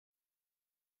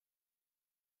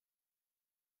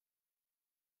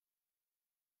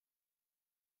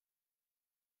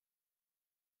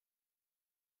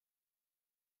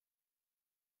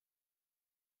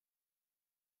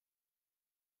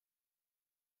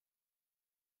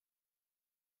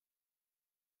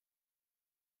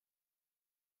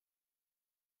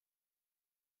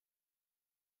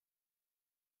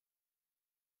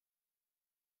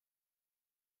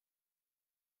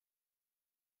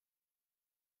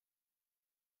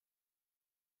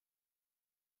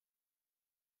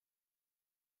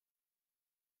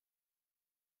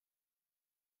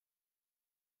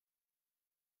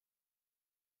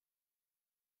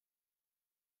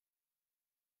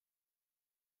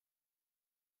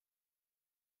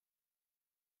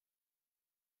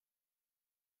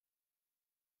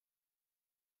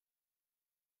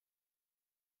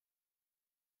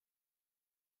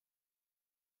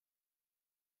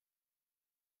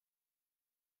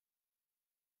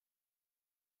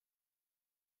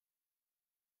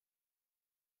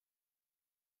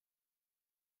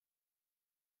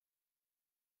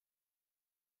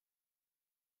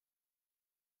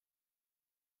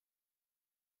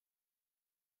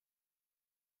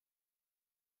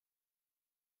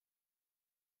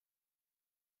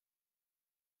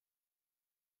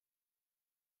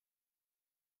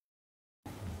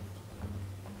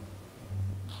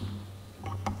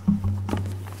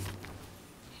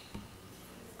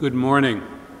Good morning.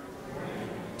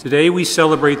 Today we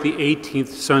celebrate the 18th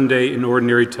Sunday in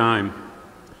Ordinary Time.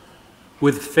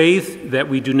 With faith that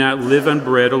we do not live on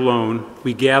bread alone,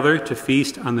 we gather to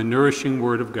feast on the nourishing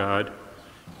Word of God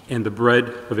and the bread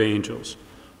of angels.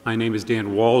 My name is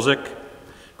Dan Walczyk.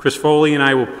 Chris Foley and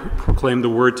I will proclaim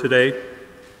the Word today.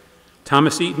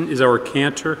 Thomas Eaton is our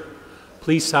cantor.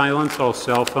 Please silence all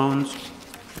cell phones.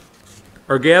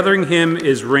 Our gathering hymn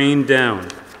is Rain Down.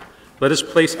 Let us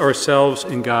place ourselves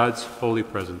in God's holy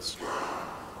presence.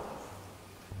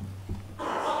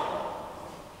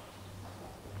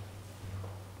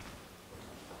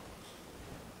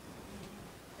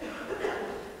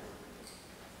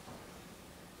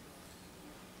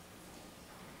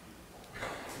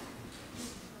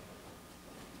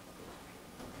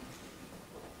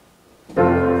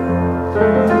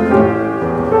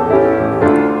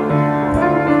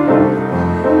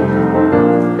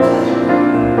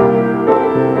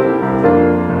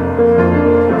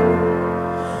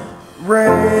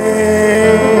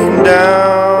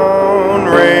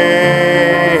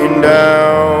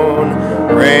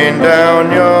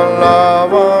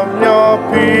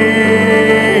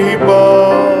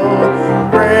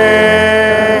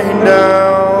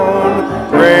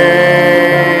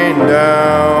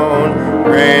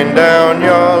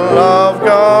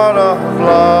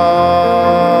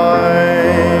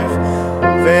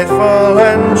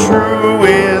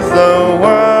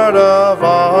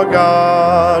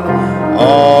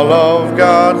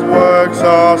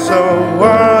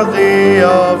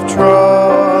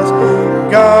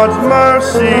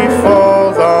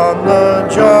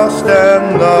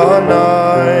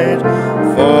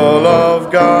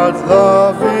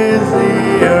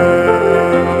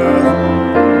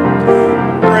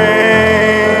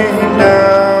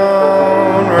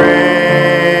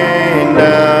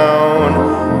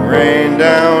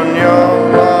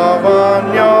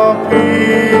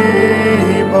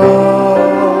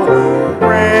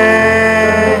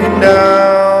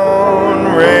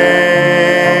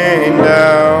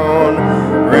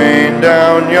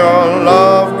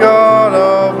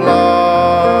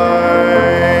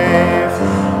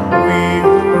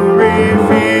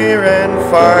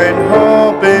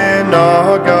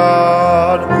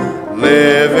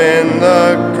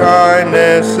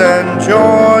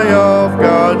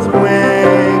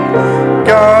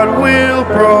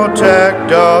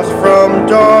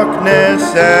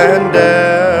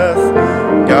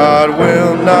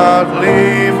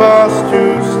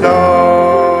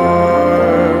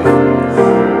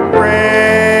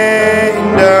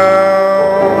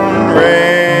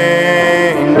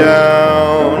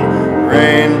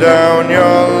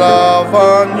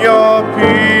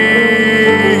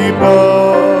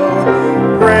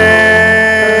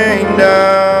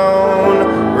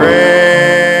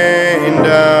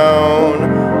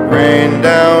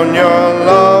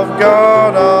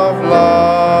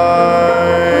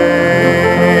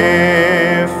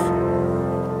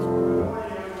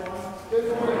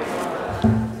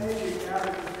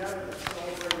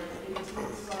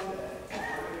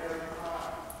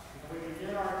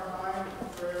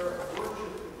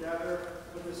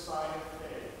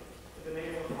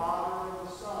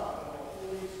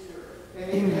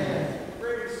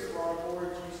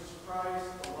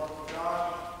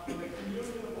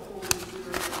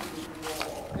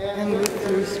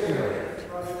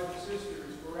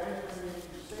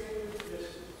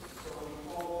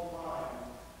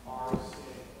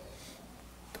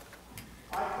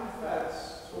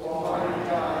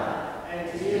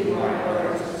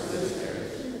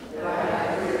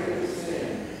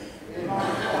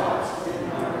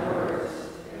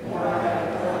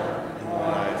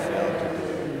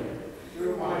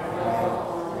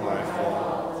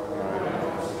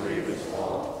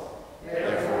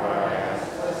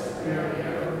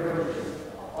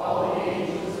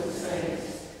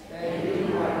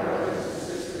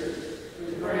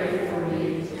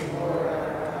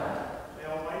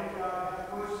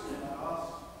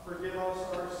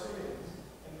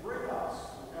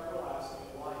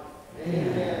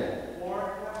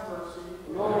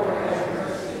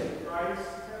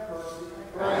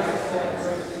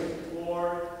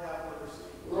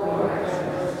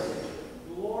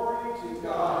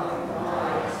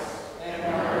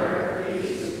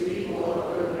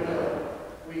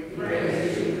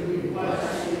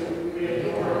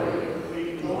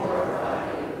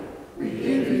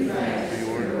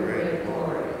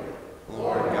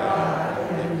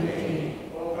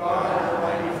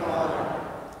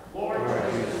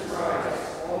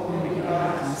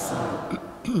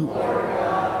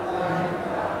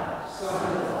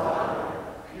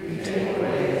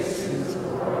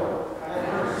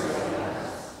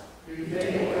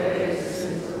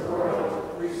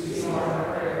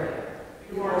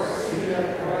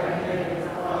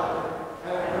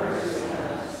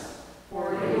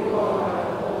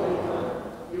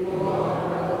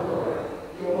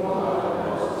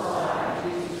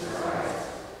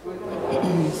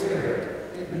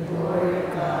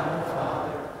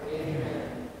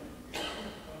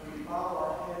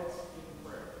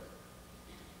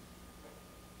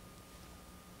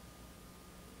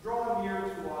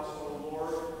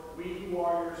 we who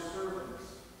are your servants,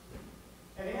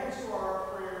 and answer our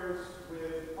prayers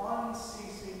with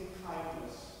unceasing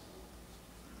kindness,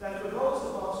 that for those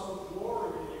of us who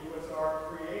glory in you as our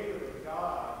Creator and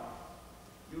God,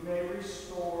 you may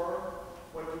restore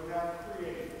what you have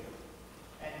created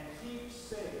and keep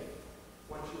safe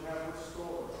what you have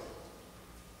restored.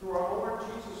 Through our Lord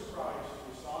Jesus Christ,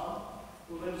 your Son,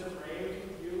 who lives and reigns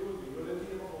with you in the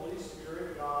unity of the Holy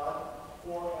Spirit, God,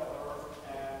 forever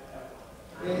and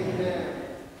ever. Amen.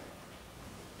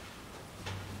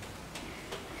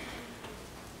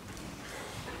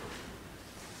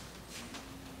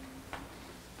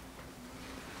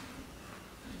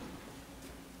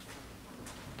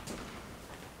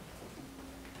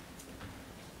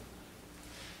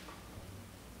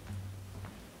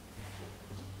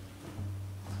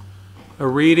 A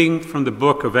reading from the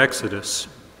book of Exodus.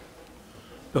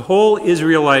 The whole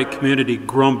Israelite community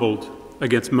grumbled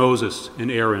against Moses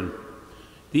and Aaron.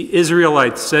 The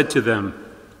Israelites said to them,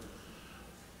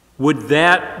 "Would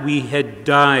that we had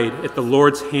died at the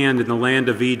Lord's hand in the land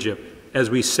of Egypt, as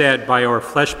we sat by our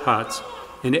flesh pots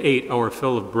and ate our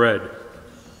fill of bread.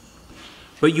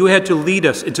 But you had to lead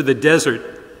us into the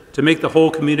desert to make the whole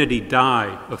community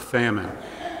die of famine."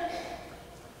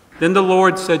 Then the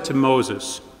Lord said to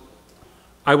Moses,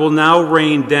 "I will now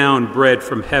rain down bread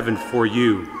from heaven for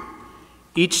you.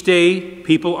 Each day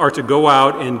people are to go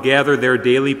out and gather their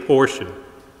daily portion.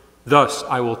 Thus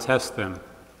I will test them,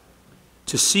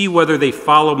 to see whether they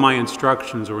follow my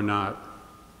instructions or not.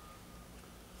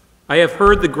 I have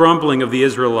heard the grumbling of the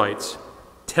Israelites.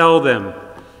 Tell them,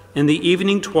 in the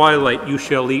evening twilight you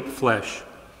shall eat flesh,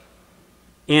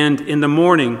 and in the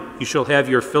morning you shall have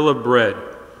your fill of bread,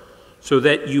 so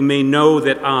that you may know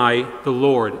that I, the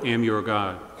Lord, am your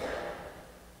God."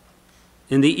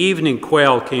 In the evening,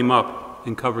 quail came up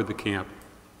and covered the camp.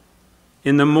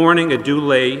 In the morning, a dew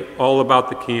lay all about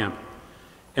the camp.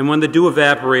 And when the dew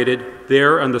evaporated,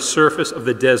 there on the surface of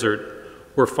the desert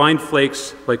were fine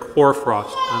flakes like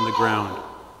hoarfrost on the ground.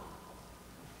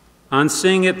 On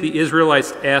seeing it, the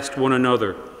Israelites asked one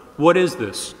another, "What is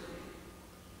this?"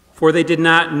 For they did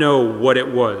not know what it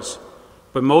was.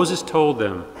 But Moses told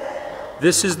them,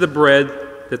 "This is the bread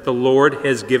that the Lord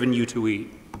has given you to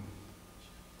eat."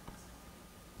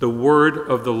 The word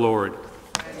of the Lord.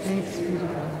 Thanks be to God.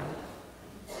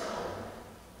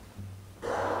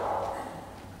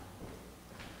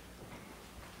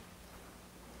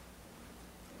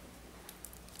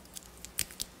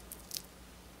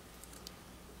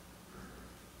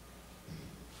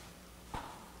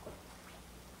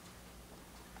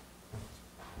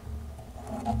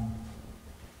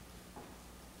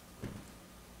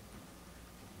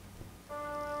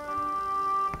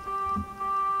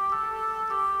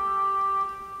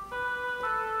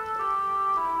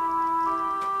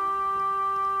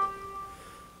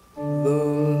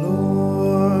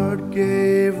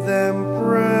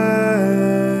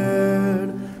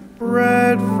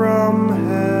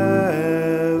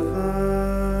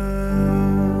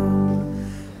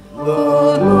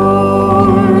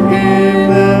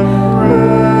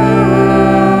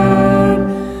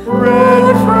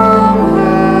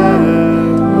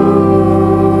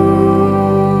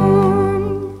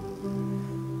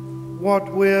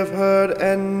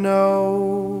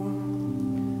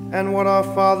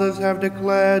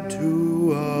 Declared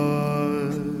to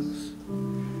us,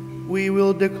 we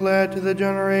will declare to the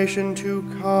generation to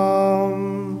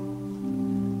come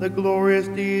the glorious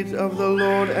deeds of the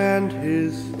Lord and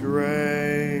his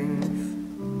strength,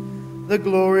 the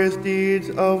glorious deeds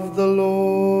of the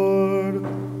Lord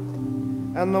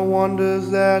and the wonders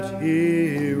that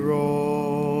he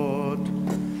wrought.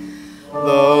 The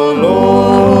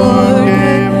Lord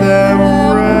gave them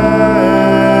bread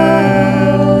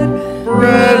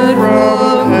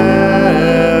from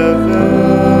heaven.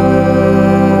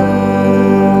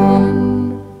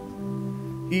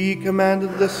 He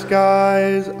commanded the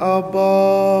skies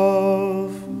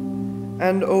above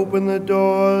and opened the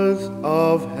doors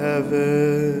of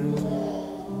heaven.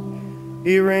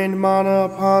 He rained manna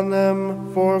upon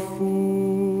them for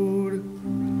food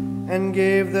and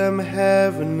gave them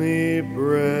heavenly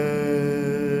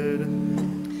bread.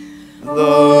 The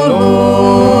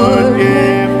Lord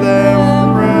gave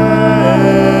them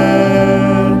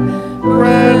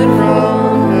bread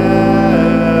from heaven.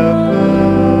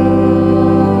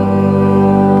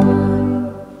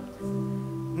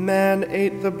 Man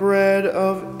ate the bread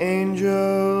of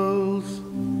angels,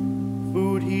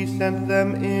 food he sent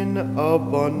them in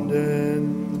abundance,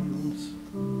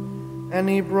 and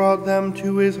he brought them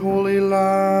to his holy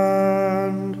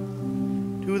land,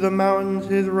 to the mountains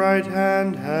his right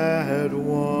hand had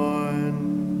won.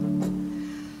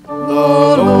 The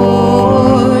Lord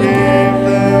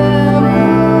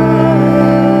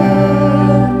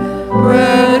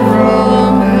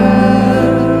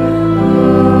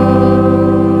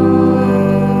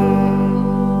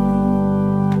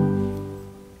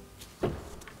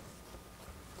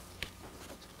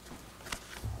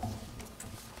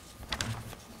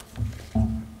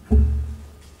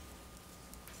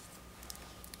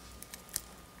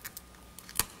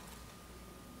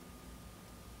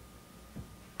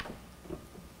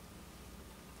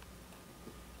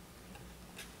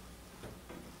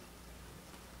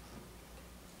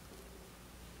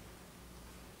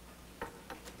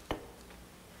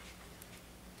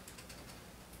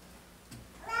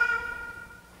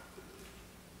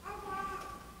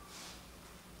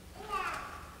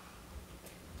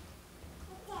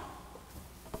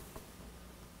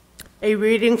A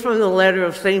reading from the letter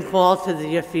of St. Paul to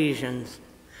the Ephesians.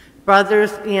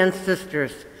 Brothers and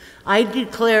sisters, I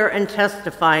declare and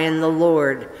testify in the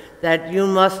Lord that you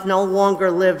must no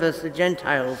longer live as the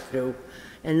Gentiles do,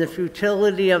 in the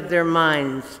futility of their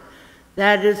minds.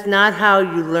 That is not how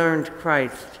you learned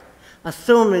Christ,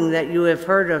 assuming that you have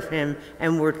heard of him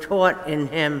and were taught in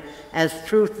him as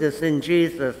truth is in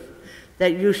Jesus,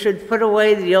 that you should put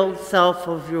away the old self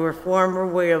of your former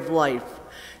way of life,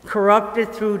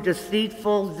 corrupted through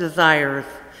deceitful desires,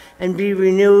 and be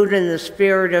renewed in the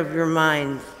spirit of your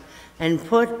minds, and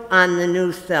put on the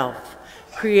new self,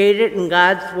 created in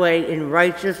God's way in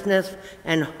righteousness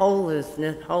and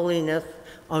holiness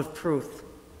of truth.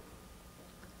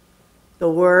 The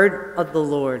word of the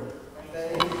Lord.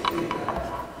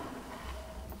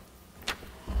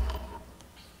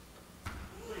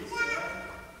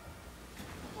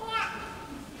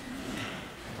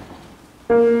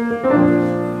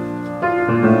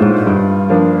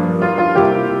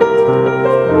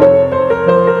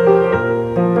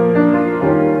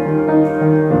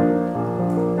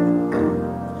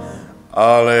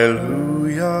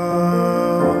 Alleluia,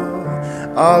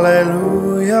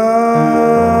 alleluia,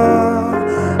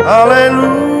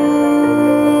 alleluia.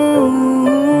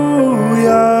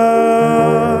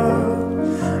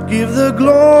 Give the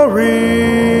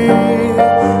glory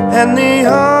and the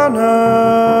honor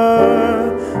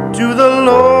to the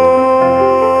Lord.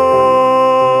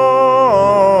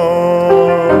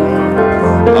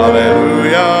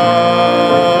 Alleluia,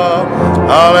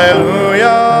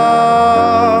 alleluia.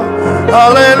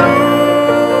 Hallelujah,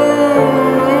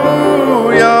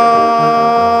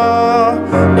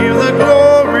 give the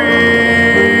glory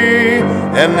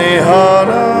and the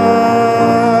honor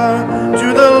to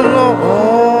the Lord.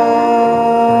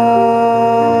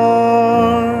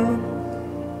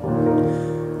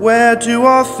 Where two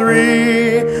or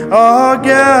three are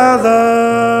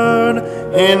gathered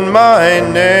in my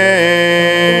name,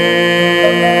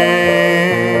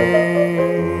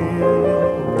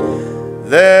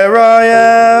 there I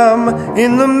am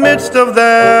in the midst of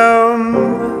them,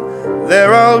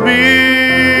 there I'll be.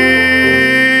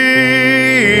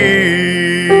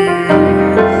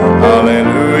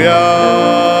 Hallelujah,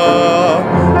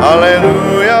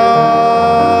 hallelujah,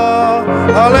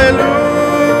 hallelujah.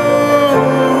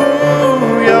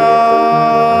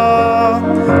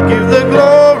 Give the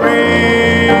glory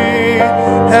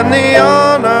and the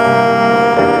honor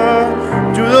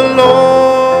to the Lord.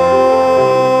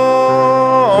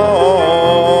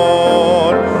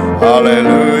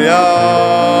 Hallelujah,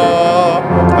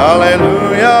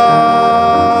 hallelujah,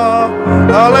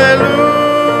 hallelujah.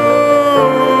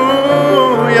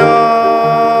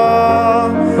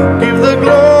 Give the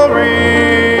glory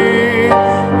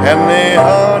and the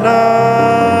honor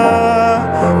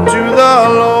to the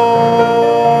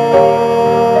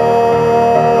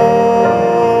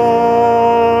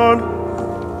Lord.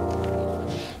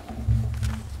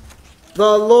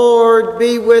 The Lord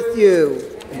be with you.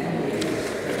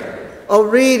 A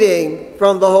reading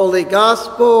from the Holy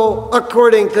Gospel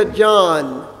according to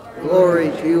John.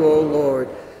 Glory to you, O Lord.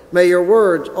 May your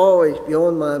words always be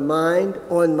on my mind,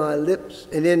 on my lips,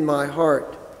 and in my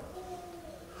heart.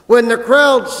 When the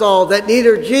crowd saw that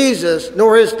neither Jesus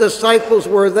nor his disciples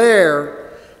were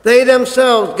there, they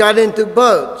themselves got into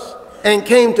boats and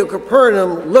came to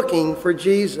Capernaum looking for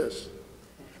Jesus.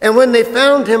 And when they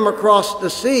found him across the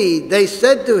sea, they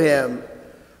said to him,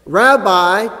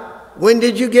 "Rabbi, when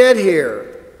did you get here?"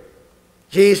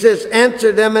 Jesus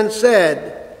answered them and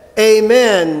said,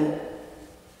 "Amen,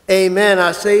 amen,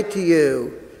 I say to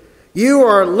you, you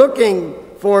are looking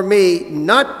for me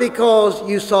not because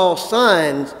you saw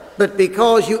signs, but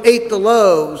because you ate the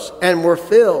loaves and were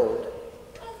filled.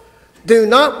 Do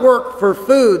not work for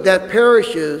food that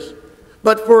perishes,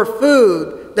 but for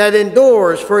food that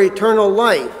endures for eternal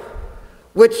life,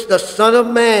 which the Son of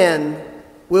Man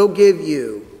will give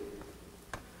you.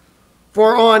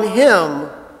 For on him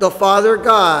the Father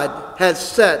God has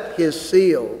set his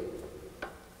seal."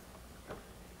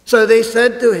 So they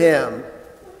said to him,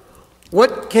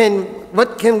 What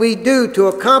can we do to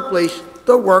accomplish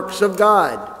the works of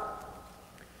God?"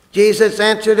 Jesus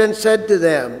answered and said to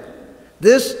them,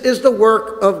 "This is the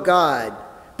work of God,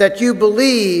 that you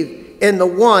believe in the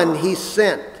one he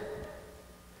sent."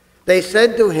 They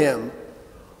said to him,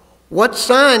 "What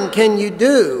sign can you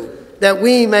do that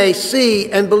we may see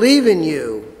and believe in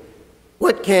you?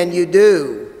 What can you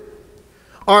do?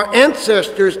 Our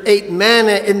ancestors ate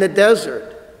manna in the desert.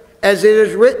 As it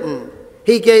is written,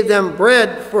 he gave them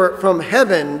bread from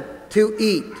heaven to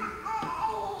eat."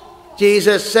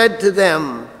 Jesus said to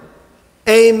them,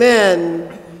 "Amen,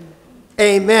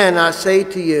 amen, I say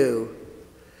to you,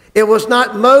 It was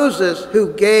not Moses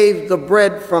who gave the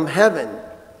bread from heaven.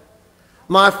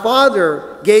 My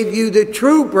Father gave you the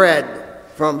true bread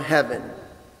from heaven.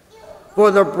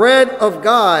 For the bread of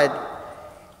God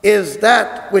is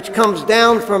that which comes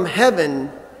down from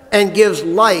heaven and gives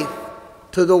life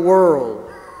to the world.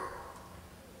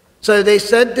 So they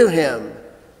said to him,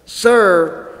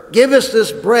 Sir, give us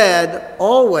this bread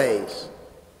always.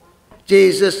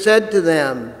 Jesus said to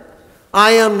them,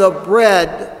 I am the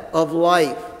bread of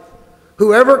life.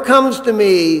 Whoever comes to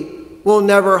me will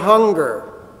never hunger,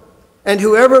 and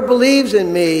whoever believes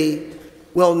in me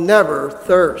will never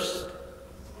thirst.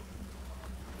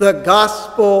 The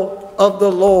Gospel of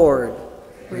the Lord.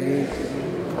 Praise to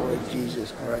you, Lord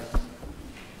Jesus Christ.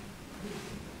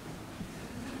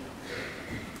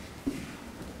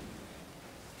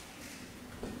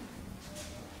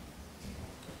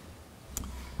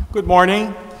 Good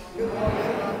morning.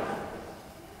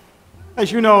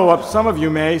 As you know, some of you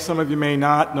may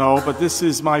not know, but this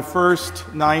is my first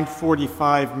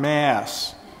 9:45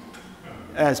 Mass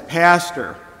as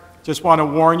pastor. Just want to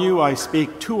warn you, I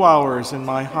speak 2 hours in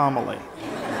my homily.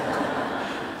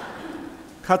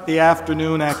 Cut the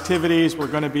afternoon activities, we're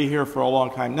going to be here for a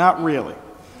long time. Not really.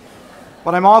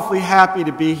 But I'm awfully happy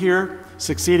to be here,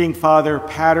 succeeding Father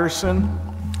Patterson,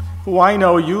 who I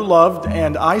know you loved,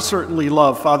 and I certainly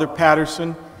love. Father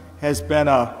Patterson has been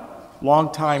a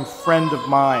longtime friend of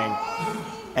mine.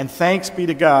 And thanks be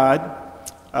to God,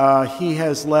 he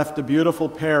has left a beautiful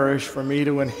parish for me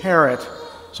to inherit.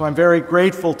 So I'm very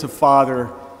grateful to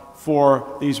Father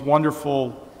for these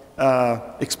wonderful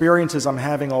experiences I'm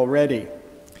having already.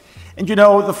 And you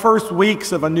know, the first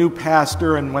weeks of a new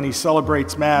pastor and when he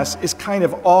celebrates Mass is kind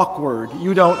of awkward.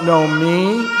 You don't know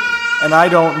me, and I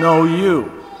don't know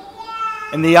you.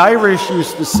 And the Irish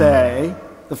used to say,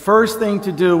 the first thing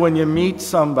to do when you meet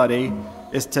somebody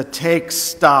is to take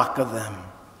stock of them.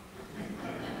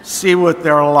 See what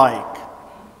they're like.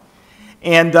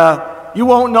 And you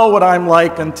won't know what I'm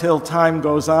like until time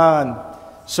goes on.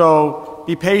 So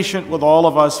be patient with all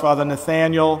of us. Father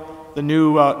Nathaniel, the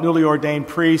newly ordained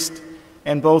priest,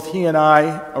 and both he and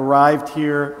I arrived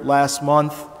here last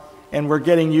month, and we're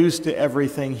getting used to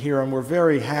everything here, and we're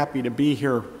very happy to be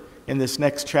here in this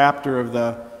next chapter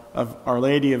of Our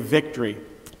Lady of Victory.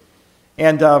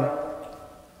 And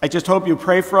I just hope you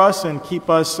pray for us and keep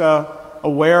us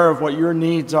aware of what your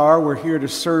needs are. We're here to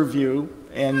serve you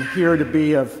and here to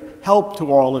be of help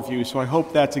to all of you. So I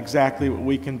hope that's exactly what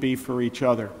we can be for each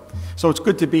other. So it's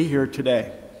good to be here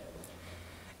today.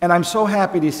 And I'm so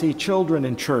happy to see children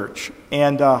in church,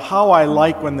 and how I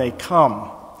like when they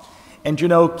come. And you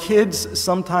know, kids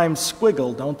sometimes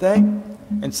squiggle, don't they?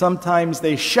 And sometimes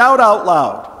they shout out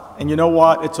loud. And you know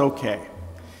what? It's okay.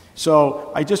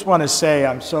 So I just want to say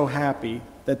I'm so happy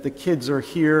that the kids are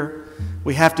here.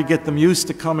 We have to get them used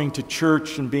to coming to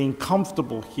church and being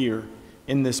comfortable here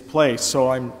in this place. So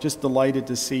I'm just delighted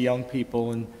to see young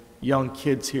people and young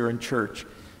kids here in church.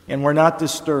 And we're not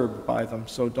disturbed by them,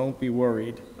 so don't be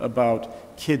worried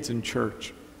about kids in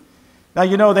church. Now,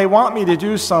 you know, they want me to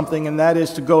do something, and that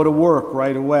is to go to work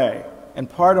right away. And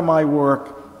part of my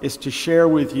work is to share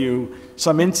with you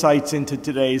some insights into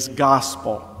today's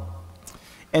gospel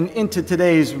and into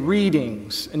today's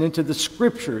readings and into the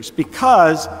scriptures,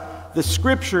 because the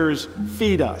scriptures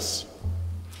feed us.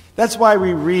 That's why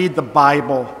we read the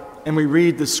Bible and we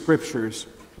read the scriptures,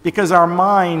 because our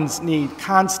minds need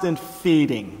constant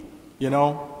feeding, you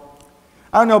know.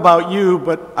 I don't know about you,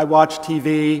 but I watch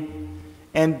TV,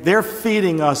 and they're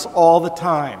feeding us all the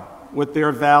time with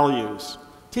their values.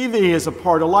 TV is a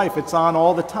part of life. It's on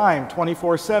all the time,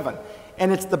 24/7.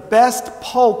 And it's the best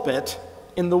pulpit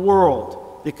in the world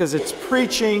because it's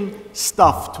preaching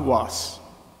stuff to us.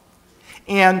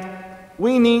 And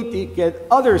we need to get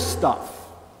other stuff.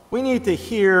 We need to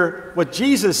hear what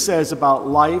Jesus says about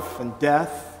life and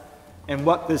death and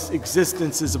what this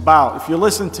existence is about. If you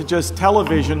listen to just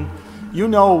television, you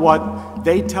know what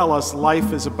they tell us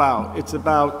life is about. It's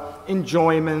about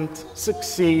enjoyment,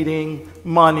 succeeding,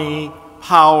 money,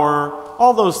 power,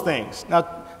 all those things. Now,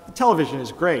 the television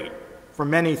is great for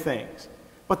many things,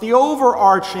 but the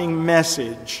overarching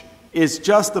message is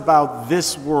just about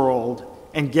this world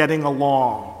and getting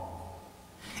along.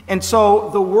 And so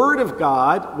the Word of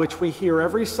God, which we hear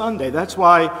every Sunday, that's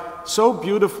why so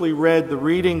beautifully read the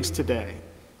readings today.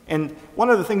 And one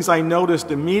of the things I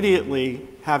noticed immediately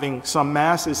having some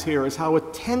masses here is how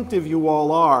attentive you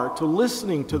all are to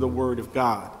listening to the Word of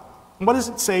God. And what does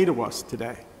it say to us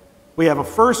today? We have a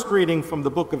first reading from the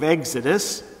book of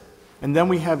Exodus, and then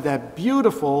we have that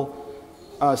beautiful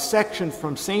section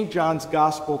from St. John's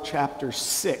Gospel, chapter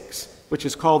 6, which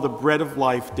is called the Bread of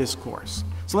Life Discourse.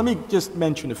 So let me just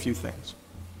mention a few things.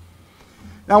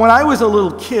 Now, when I was a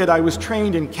little kid, I was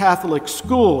trained in Catholic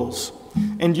schools,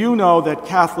 and you know that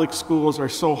Catholic schools are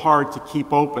so hard to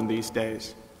keep open these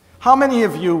days. How many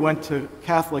of you went to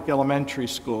Catholic elementary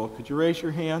school? Could you raise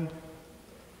your hand?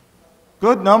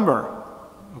 Good number,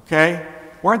 okay?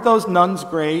 Weren't those nuns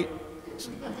great?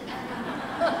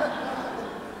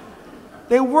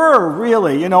 They were,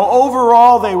 really. You know,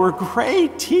 overall, they were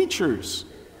great teachers.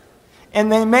 And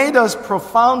they made us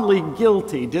profoundly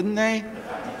guilty, didn't they?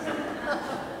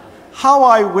 How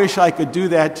I wish I could do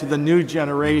that to the new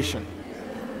generation.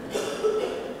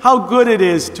 How good it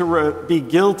is to be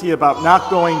guilty about not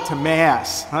going to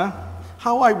Mass, huh?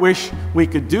 How I wish we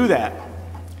could do that.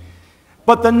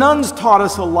 But the nuns taught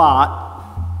us a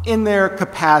lot in their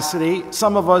capacity.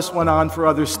 Some of us went on for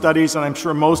other studies, and I'm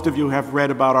sure most of you have read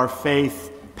about our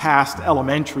faith past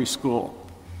elementary school.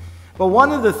 But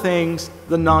one of the things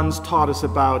the nuns taught us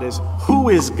about is, who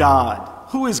is God?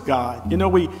 Who is God? You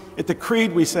know, at the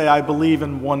Creed we say, I believe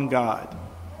in one God.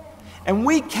 And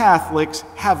we Catholics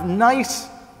have nice,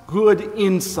 good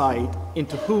insight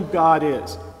into who God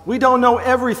is. We don't know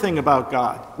everything about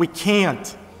God. We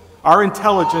can't. Our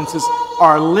intelligences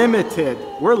are limited.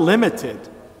 We're limited.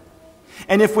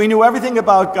 And if we knew everything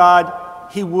about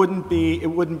God, it wouldn't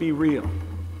be real.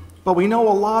 But we know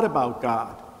a lot about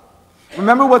God.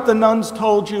 Remember what the nuns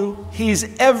told you? He's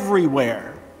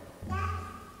everywhere.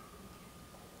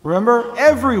 Remember?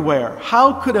 Everywhere.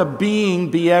 How could a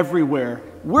being be everywhere?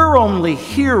 We're only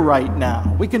here right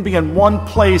now. We can be in one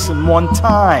place and one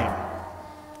time.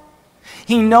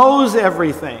 He knows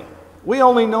everything. We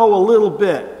only know a little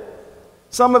bit.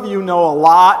 Some of you know a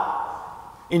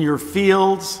lot in your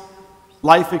fields,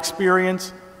 life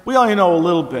experience. We only know a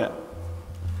little bit.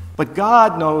 But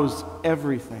God knows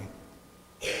everything.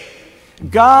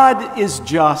 God is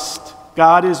just.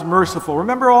 God is merciful.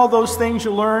 Remember all those things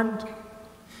you learned?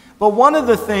 But one of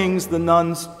the things the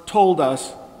nuns told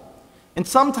us, and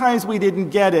sometimes we didn't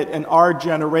get it in our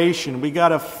generation, we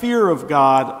got a fear of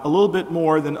God a little bit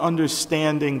more than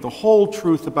understanding the whole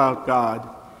truth about God.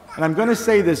 And I'm going to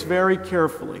say this very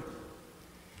carefully.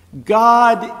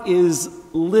 God is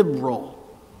liberal.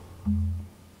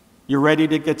 You ready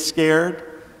to get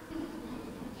scared?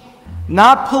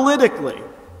 Not politically.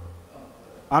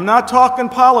 I'm not talking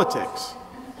politics.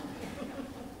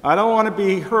 I don't want to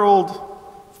be hurled,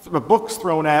 books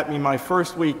thrown at me my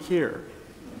first week here.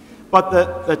 But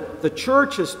the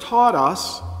church has taught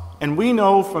us, and we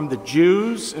know from the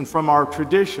Jews and from our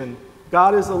tradition,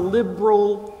 God is a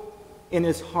liberal in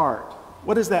his heart.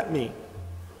 What does that mean?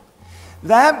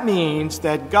 That means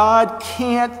that God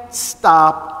can't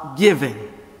stop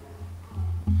giving.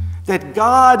 That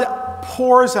God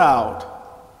pours out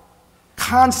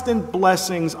constant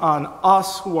blessings on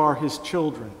us who are his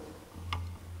children.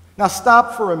 Now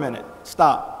stop for a minute.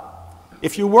 Stop.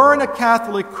 If you weren't a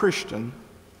Catholic Christian,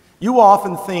 you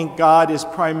often think God is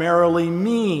primarily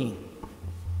mean,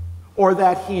 or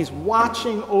that he's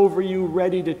watching over you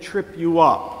ready to trip you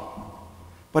up.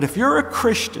 But if you're a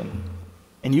Christian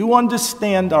and you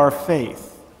understand our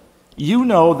faith, you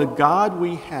know the God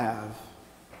we have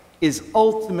is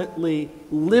ultimately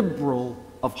liberal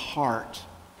of heart.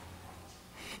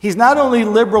 He's not only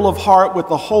liberal of heart with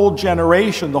the whole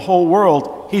generation, the whole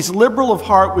world, he's liberal of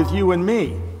heart with you and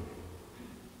me.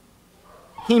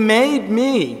 He made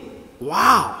me.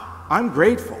 Wow, I'm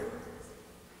grateful.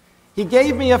 He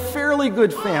gave me a fairly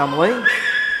good family.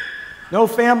 No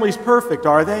family's perfect,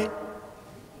 are they?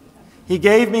 He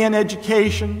gave me an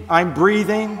education. I'm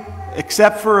breathing.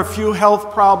 Except for a few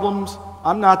health problems,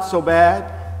 I'm not so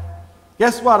bad.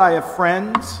 Guess what? I have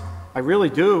friends. I really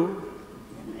do.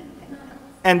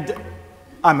 And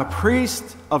I'm a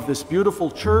priest of this beautiful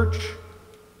church.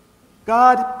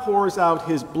 God pours out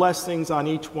his blessings on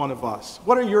each one of us.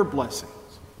 What are your blessings?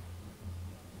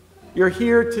 You're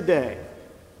here today,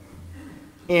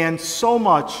 and so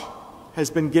much has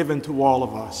been given to all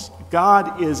of us.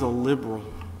 God is a liberal.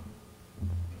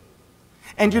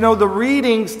 And you know, the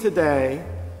readings today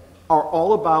are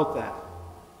all about that.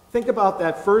 Think about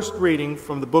that first reading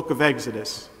from the book of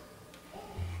Exodus.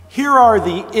 Here are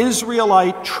the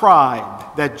Israelite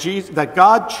tribe that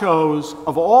God chose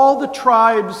of all the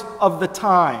tribes of the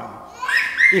time.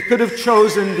 He could have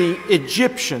chosen the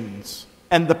Egyptians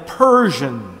and the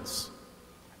Persians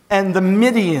and the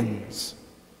Midians,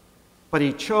 but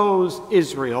he chose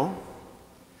Israel.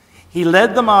 He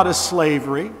led them out of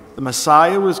slavery. The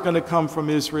Messiah was going to come from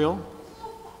Israel.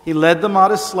 He led them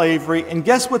out of slavery, and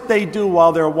guess what they do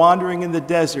while they're wandering in the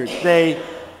desert? They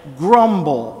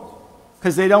grumble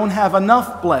because they don't have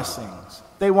enough blessings.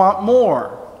 They want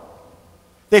more.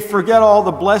 They forget all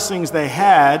the blessings they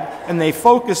had, and they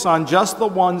focus on just the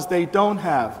ones they don't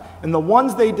have. And the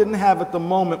ones they didn't have at the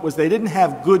moment was they didn't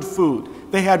have good food.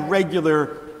 They had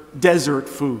regular desert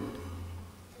food.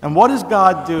 And what does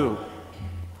God do?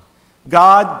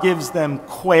 God gives them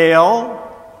quail,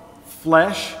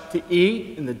 flesh to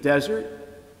eat in the desert,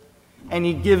 and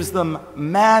he gives them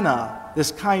manna,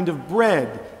 this kind of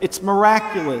bread. It's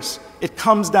miraculous. It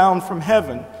comes down from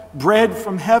heaven. Bread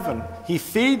from heaven. He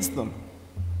feeds them.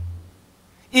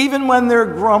 Even when they're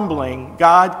grumbling,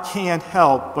 God can't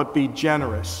help but be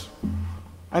generous.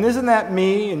 And isn't that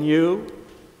me and you?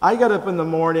 I get up in the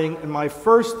morning and my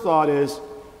first thought is,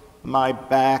 my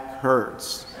back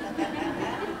hurts.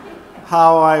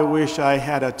 How I wish I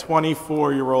had a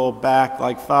 24-year-old back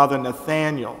like Father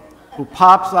Nathaniel, who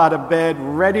pops out of bed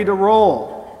ready to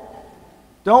roll.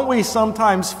 Don't we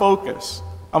sometimes focus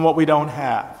on what we don't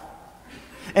have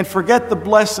and forget the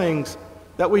blessings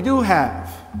that we do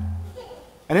have?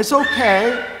 And it's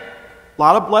okay. A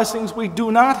lot of blessings we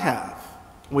do not have.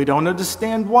 We don't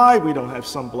understand why we don't have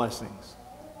some blessings.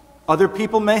 Other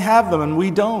people may have them and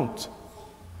we don't.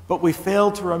 But we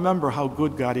fail to remember how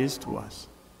good God is to us.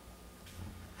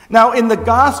 Now, in the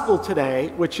gospel today,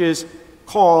 which is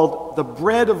called the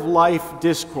Bread of Life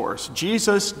Discourse,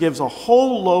 Jesus gives a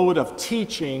whole load of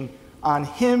teaching on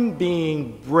him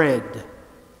being bread.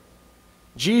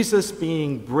 Jesus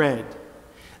being bread.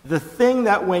 The thing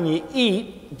that when you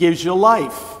eat gives you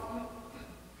life.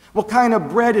 What kind of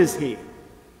bread is he?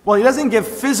 Well, he doesn't give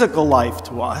physical life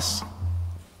to us,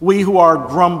 we who are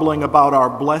grumbling about our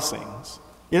blessings.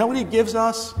 You know what he gives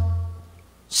us?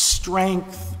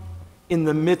 Strength in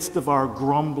the midst of our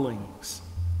grumblings.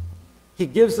 He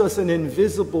gives us an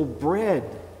invisible bread.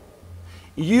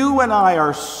 You and I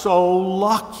are so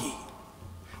lucky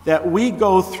that we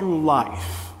go through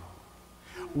life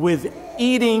with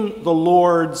eating the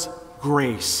Lord's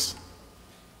grace.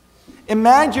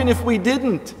 Imagine if we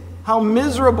didn't, how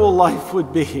miserable life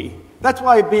would be. That's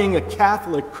why being a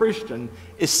Catholic Christian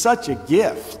is such a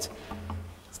gift.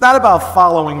 It's not about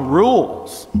following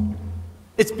rules.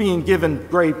 It's being given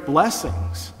great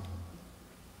blessings.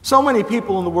 So many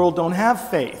people in the world don't have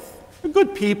faith. They're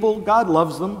good people. God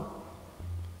loves them.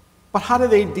 But how do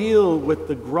they deal with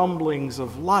the grumblings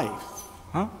of life?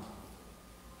 Huh?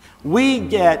 We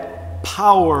get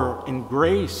power and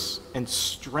grace and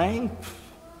strength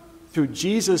through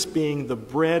Jesus being the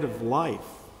bread of life.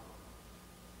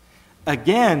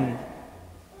 Again,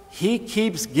 he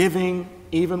keeps giving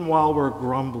even while we're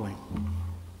grumbling.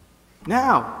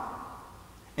 Now,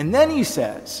 and then he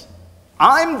says,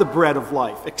 I'm the bread of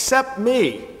life. Accept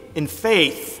me in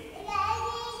faith.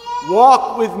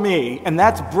 Walk with me, and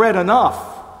that's bread enough.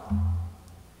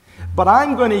 But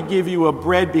I'm going to give you a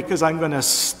bread because I'm going to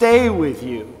stay with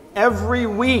you every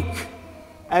week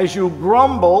as you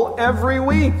grumble every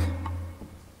week.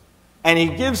 And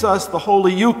he gives us the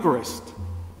Holy Eucharist.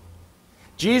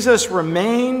 Jesus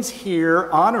remains here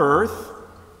on earth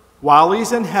while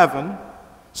he's in heaven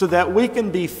so that we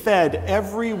can be fed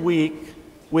every week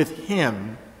with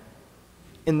him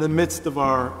in the midst of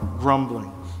our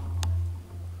grumbling.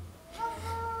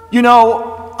 You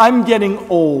know, I'm getting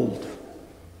old,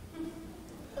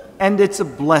 and it's a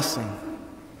blessing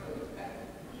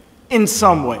in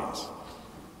some ways.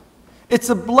 It's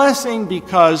a blessing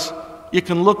because you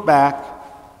can look back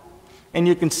and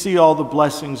you can see all the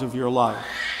blessings of your life.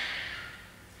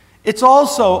 It's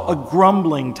also a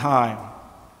grumbling time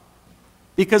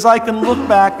because I can look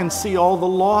back and see all the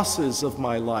losses of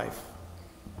my life.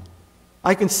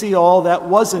 I can see all that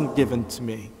wasn't given to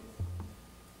me.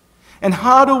 And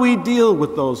how do we deal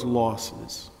with those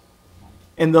losses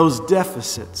and those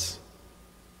deficits?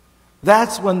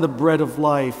 That's when the bread of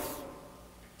life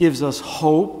gives us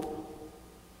hope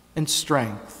and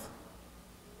strength.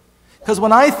 Because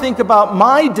when I think about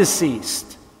my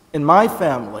deceased in my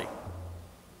family,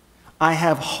 I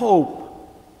have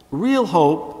hope, real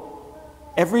hope.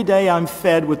 Every day I'm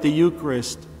fed with the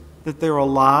Eucharist that they're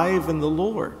alive in the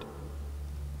Lord.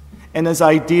 And as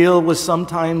I deal with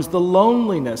sometimes the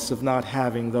loneliness of not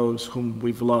having those whom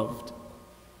we've loved,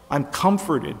 I'm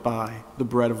comforted by the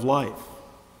bread of life.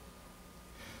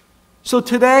 So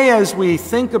today, as we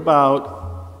think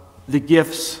about the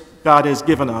gifts God has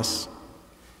given us,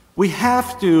 we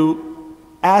have to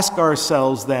ask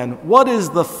ourselves then, what is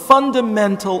the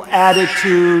fundamental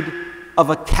attitude of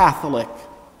a Catholic?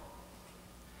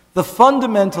 The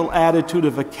fundamental attitude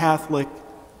of a Catholic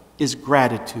is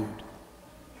gratitude.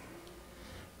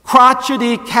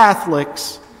 Crotchety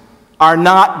Catholics are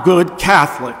not good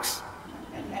Catholics.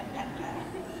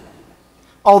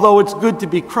 Although it's good to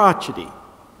be crotchety,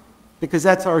 because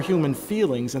that's our human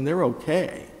feelings and they're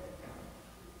okay.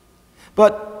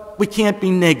 But we can't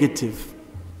be negative.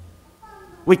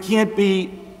 We can't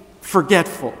be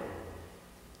forgetful.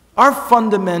 Our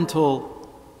fundamental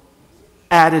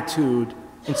attitude,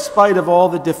 in spite of all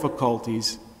the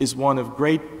difficulties, is one of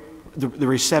the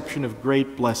reception of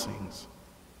great blessings.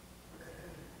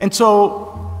 And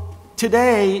so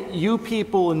today, you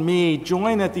people and me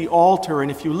join at the altar,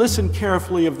 and if you listen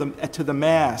carefully to the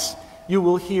Mass, you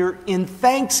will hear, "In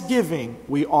thanksgiving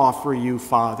we offer you,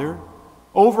 Father,"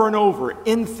 over and over,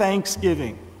 in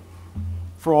thanksgiving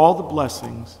for all the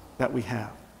blessings that we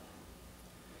have.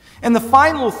 And the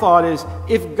final thought is,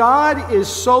 if God is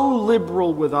so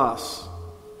liberal with us,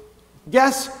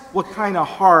 guess what kind of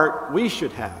heart we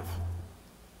should have?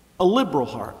 A liberal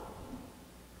heart.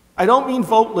 I don't mean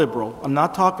vote liberal. I'm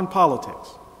not talking politics.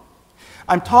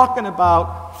 I'm talking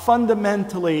about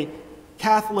fundamentally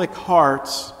Catholic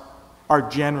hearts are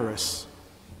generous.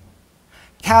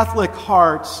 Catholic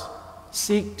hearts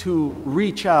seek to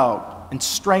reach out and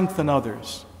strengthen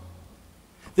others.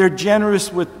 They're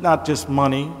generous with not just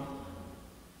money,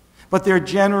 but they're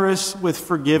generous with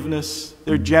forgiveness.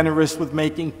 They're generous with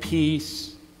making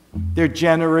peace. They're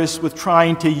generous with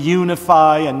trying to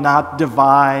unify and not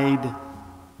divide.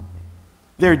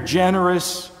 They're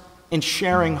generous in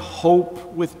sharing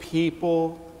hope with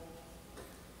people.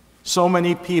 So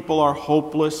many people are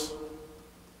hopeless.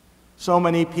 So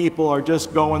many people are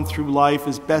just going through life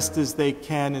as best as they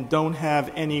can and don't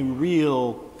have any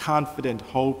real confident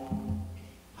hope.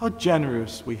 How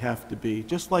generous we have to be,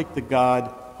 just like the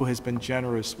God who has been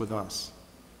generous with us.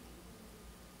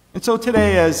 And so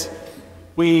today, as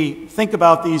we think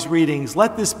about these readings,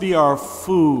 let this be our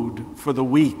food for the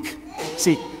week.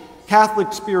 See,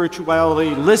 Catholic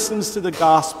spirituality listens to the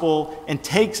gospel and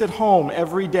takes it home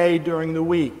every day during the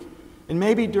week. And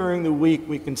maybe during the week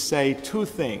we can say two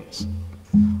things.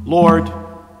 Lord,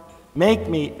 make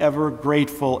me ever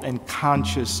grateful and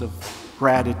conscious of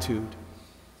gratitude.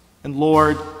 And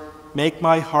Lord, make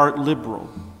my heart liberal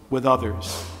with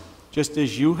others, just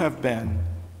as you have been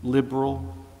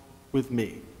liberal with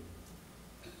me.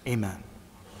 Amen.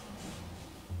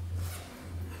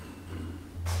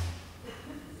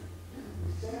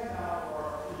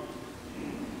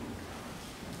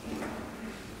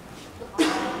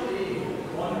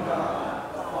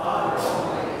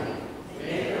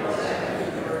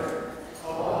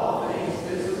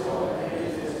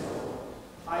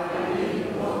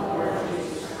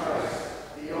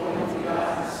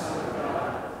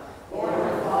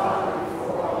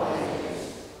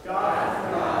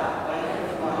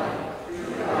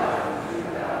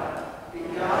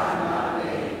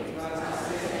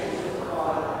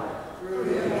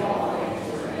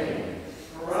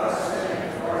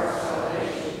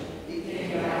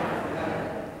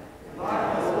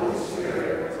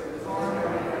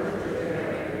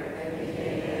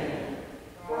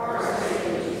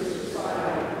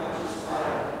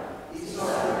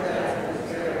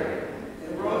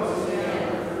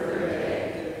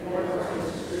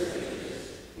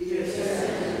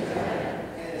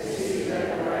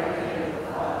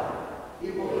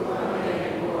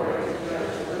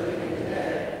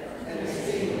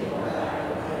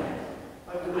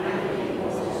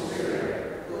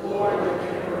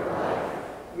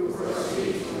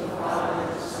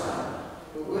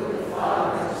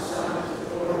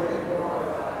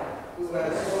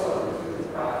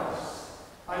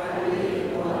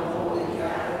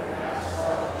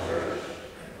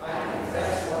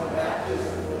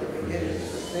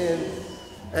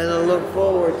 And I look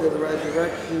forward to the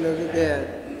resurrection of the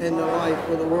dead and the life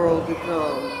of the world to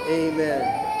come. Amen.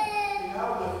 We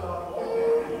now lift up all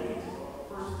the needs,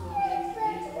 personal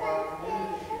needs of our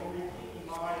community, and we keep in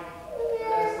mind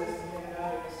that as this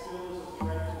pandemic still is a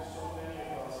threat to so many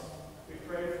of us, we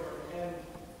pray for an end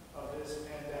of this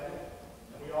pandemic,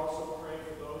 and we also pray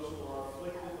for those who are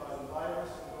afflicted by the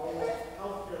virus and all the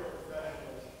healthcare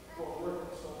professionals who are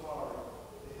working so hard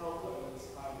to help them in this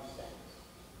time of sickness.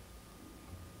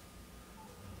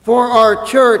 For our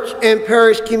church and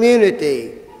parish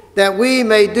community, that we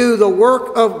may do the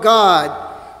work of God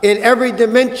in every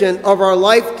dimension of our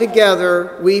life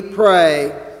together, we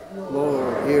pray.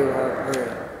 Lord, hear our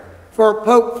prayer. For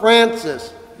Pope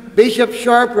Francis, Bishop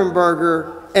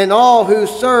Scharpenberger, and all who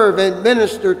serve and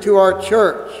minister to our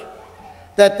church,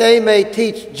 that they may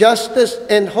teach justice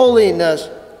and holiness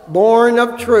born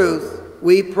of truth,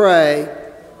 we pray.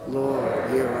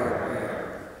 Lord, hear our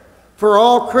prayer. For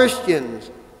all Christians,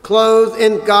 clothed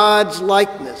in God's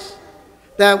likeness,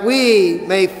 that we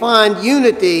may find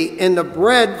unity in the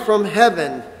bread from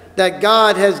heaven that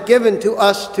God has given to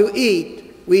us to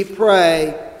eat, we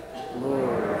pray.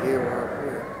 Lord, hear our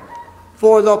prayer.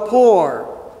 For the poor,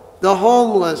 the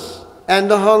homeless, and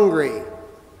the hungry,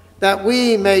 that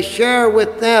we may share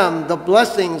with them the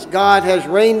blessings God has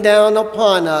rained down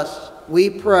upon us, we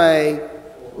pray,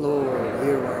 Lord,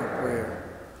 hear our prayer.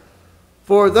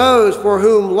 For those for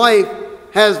whom life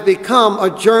has become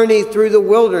a journey through the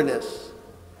wilderness,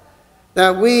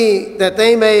 that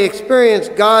they may experience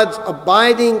God's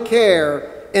abiding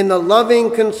care in the loving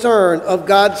concern of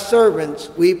God's servants,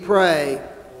 we pray,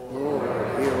 Lord,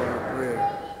 hear our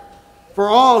prayer. For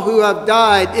all who have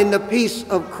died in the peace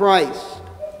of Christ,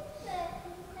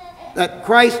 that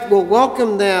Christ will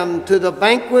welcome them to the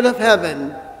banquet of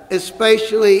heaven,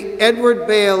 especially Edward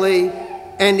Bailey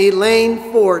and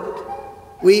Elaine Fort,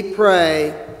 we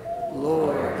pray,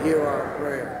 Lord, hear our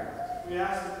prayer. We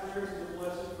ask the prayers of the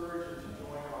Blessed Virgin to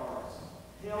join ours.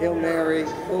 Hail Mary,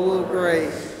 full of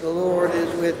grace, the Lord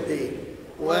is with thee.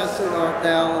 Blessed art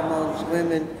thou amongst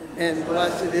women, and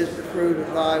blessed is the fruit of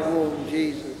thy womb,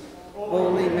 Jesus.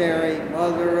 Holy Mary,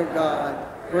 Mother of God,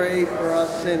 pray for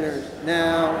us sinners,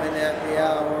 now and at the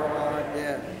hour of our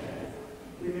death.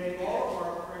 We make all of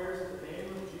our prayers in the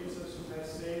name of Jesus, who has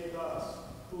saved us,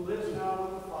 who lives now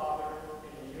with the Father,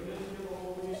 in the unity of the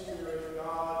Holy Spirit,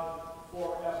 God,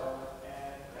 forever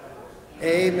and ever.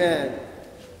 Amen.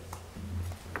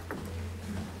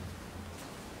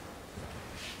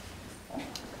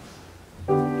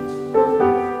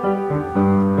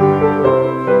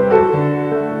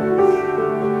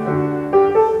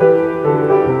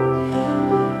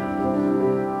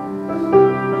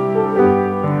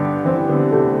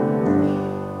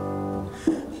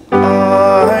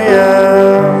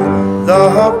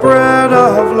 Bread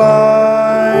of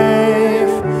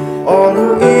life, all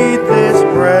who eat this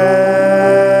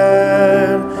bread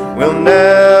will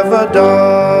never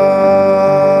die.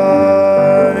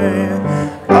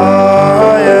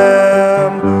 I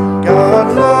am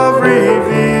God's love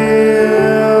revealed.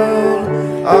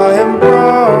 I am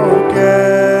broken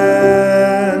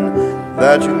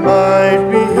that you might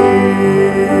be healed.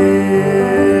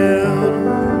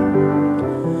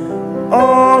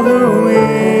 All who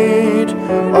eat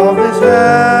of this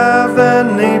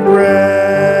heavenly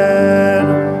bread,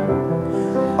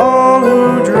 all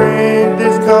who drink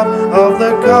this cup of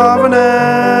the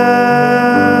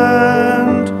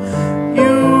covenant,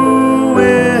 you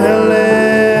will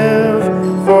live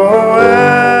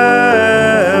forever,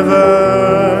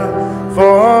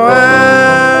 for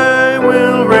I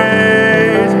will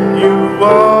raise you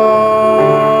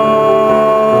up.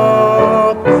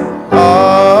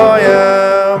 I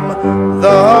am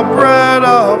the bread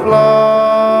of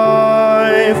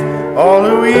life. All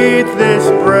who eat this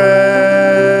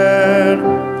bread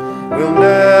will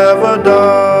never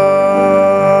die.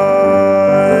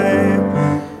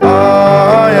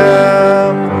 I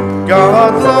am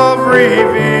God's love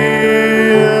revealed.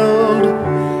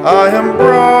 I am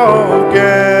broken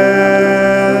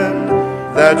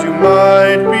that you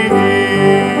might be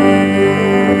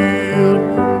healed.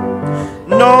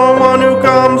 No one who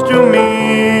comes to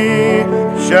me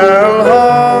shall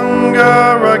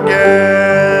hunger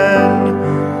again.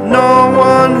 No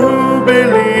one who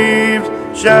believes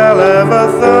shall ever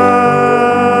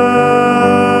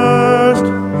thirst.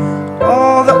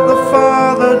 All that the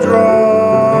Father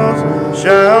draws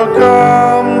shall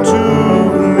come to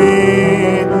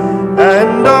me,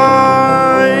 and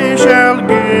I shall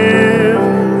give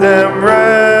them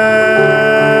rest.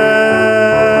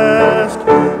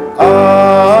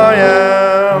 I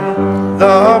am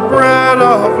the bread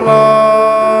of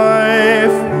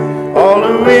life. All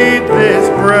who eat this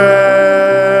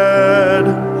bread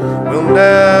will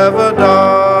never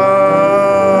die.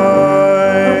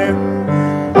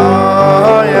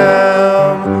 I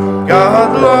am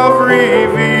God's love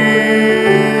revealed.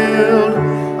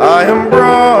 I am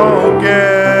broken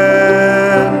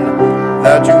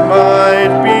that you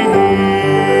might be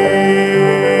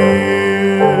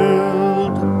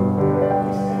healed.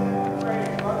 Pray,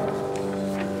 brothers and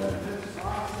sisters, that this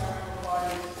my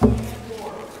sacrifice and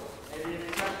yours may be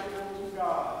acceptable to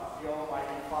God, the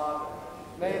Almighty Father.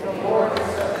 May the Lord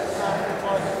accept the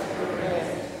sacrifice of your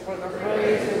hands for the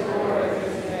praise and glory of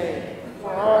his name,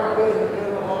 for our good and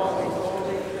good of all his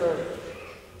holy church.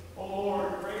 O Lord,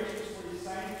 graciously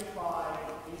sanctify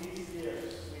these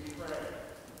gifts, we pray,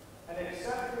 and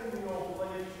accepting the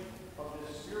oblation of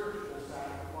this spiritual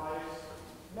sacrifice,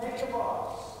 make of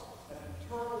us an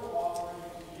eternal offering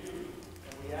to you,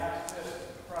 and we ask this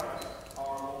in Christ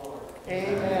our Lord.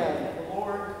 Amen. The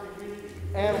Lord be with you.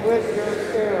 And with your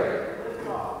spirit, Lift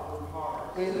up your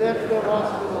hearts. we lift them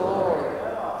up to the Lord.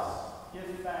 Let us give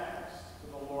thanks to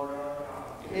the Lord our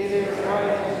God. It is right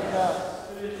and just.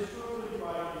 It is truly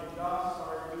right and just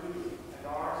our duty and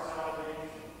our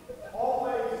salvation,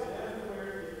 always and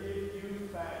everywhere to give you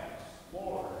thanks,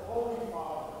 Lord, O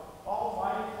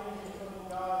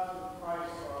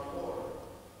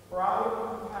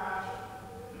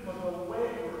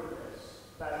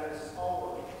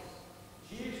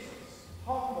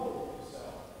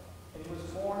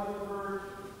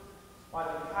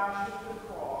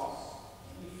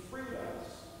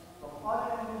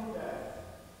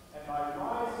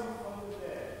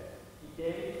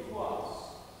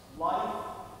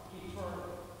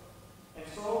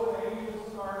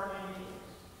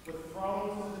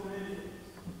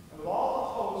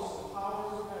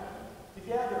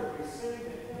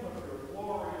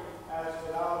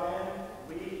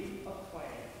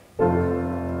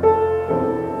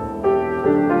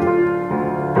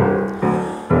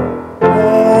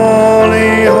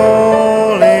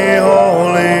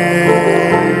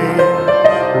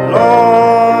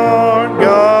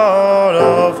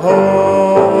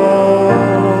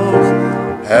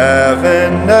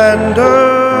Heaven and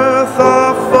earth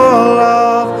are full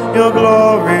of your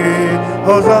glory.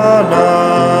 Hosanna,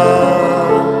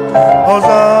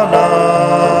 Hosanna,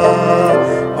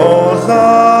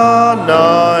 Hosanna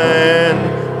in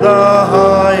the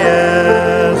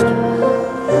highest.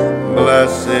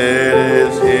 Blessed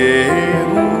is he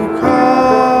who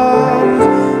comes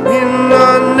in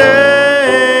the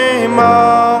name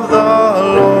of the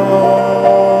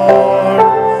Lord.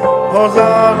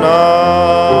 Hosanna,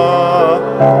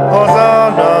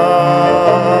 Hosanna,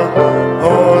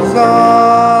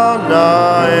 Hosanna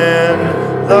in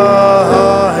the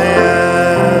highest.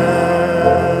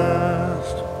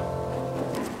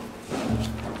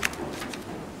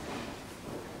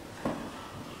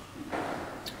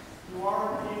 You are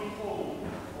indeed holy,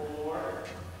 O Lord,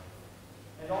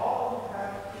 and all you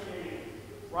have created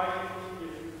rightly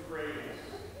give you praise.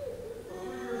 For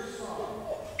through your Son,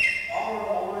 our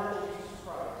Lord Jesus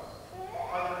Christ,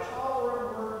 by the power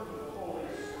and working of the Holy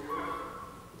Spirit,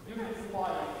 you give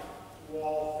life to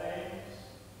all things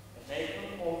and make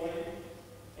them holy,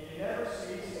 and you never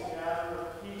cease to gather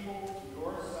people to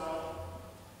yourself,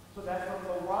 so that from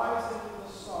the rising of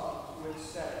the sun to its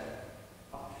setting,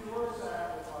 a pure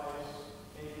sacrifice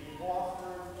may be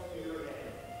offered to your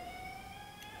name.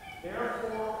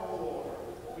 Therefore, O Lord,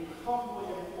 we humbly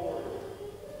implore you,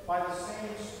 by the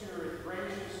same Spirit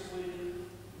graciously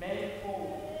make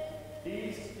holy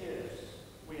these gifts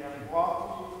we have brought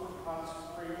to you for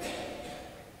consecration,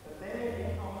 that they may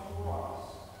become for us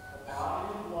the body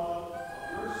and blood of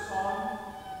your Son,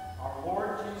 our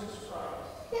Lord Jesus Christ.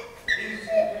 These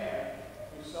man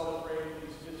who celebrated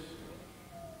these mysteries.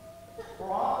 For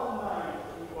on the night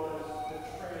he was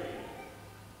betrayed,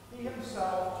 he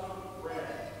himself took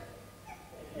bread,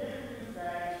 and giving you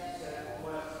thanks, he said,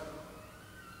 blessed,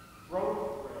 broke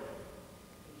the bread,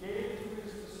 and gave it to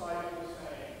his disciples,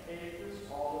 saying, take this,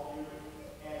 all of you,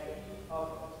 and eat of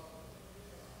it.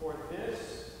 For this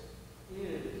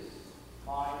is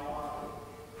my body,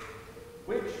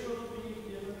 which will be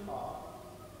given up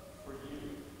for you.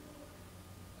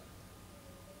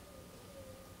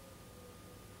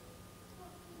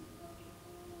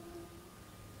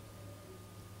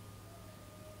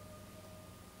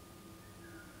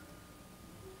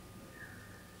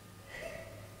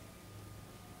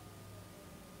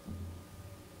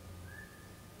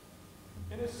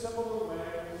 In a similar way,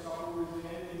 the supper was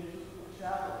ended, and he took the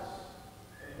chalice,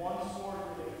 and once more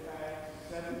giving thanks, he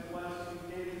said, and blessed, and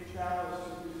gave the chalice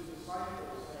to his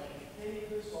disciples, saying, take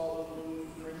this, all of you,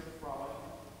 and drink from it.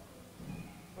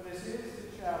 But this is the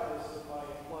chalice of my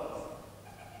blood,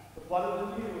 the blood of the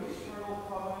new and eternal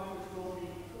covenant, which will be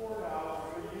poured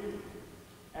out for you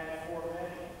and for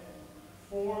many,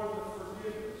 for the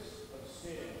forgiveness of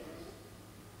sins.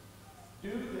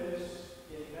 Do this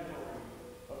in memory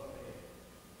of me.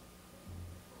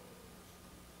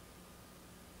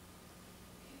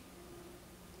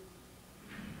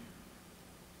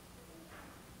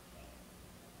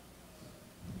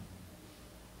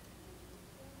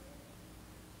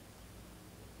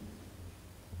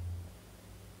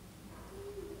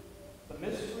 The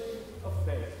mystery of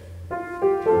faith.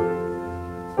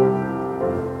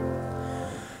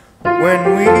 When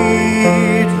we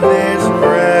eat this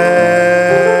bread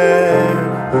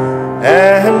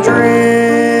and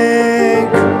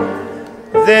drink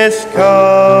this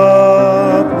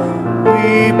cup,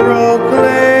 we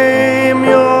proclaim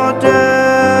your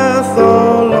death, O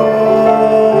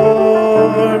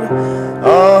Lord,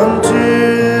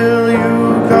 until you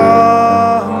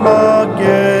come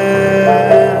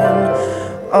again.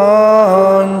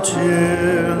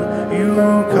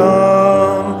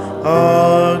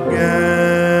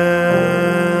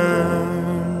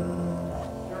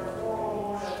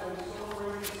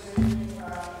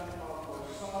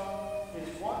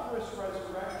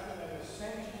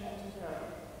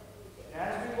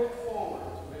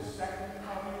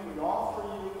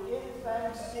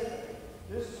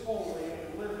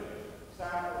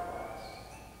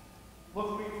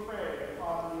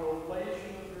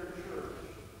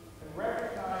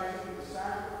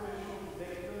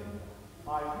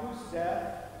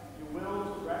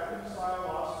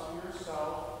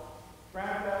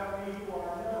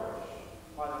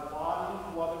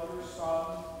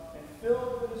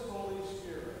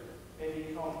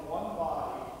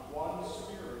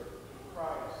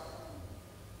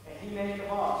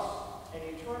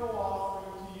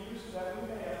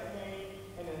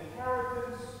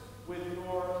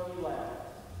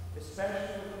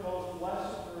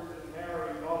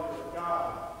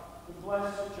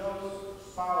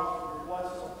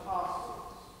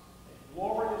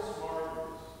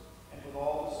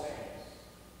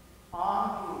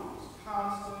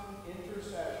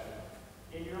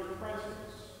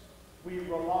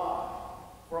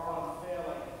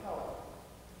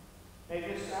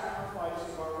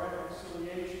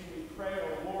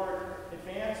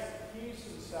 peace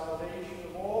and salvation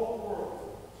of all the world.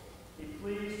 Be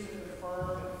pleased to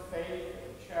confirm in faith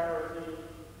and charity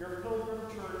your pilgrim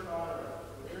church on earth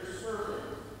with your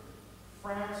servants,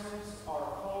 Francis, our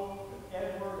Pope, and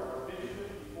Edward, our Bishop,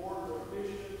 the Order of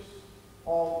Bishops,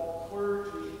 all the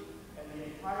clergy, and the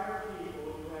entire people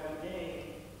you have gained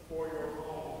for your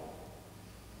home.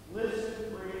 Listen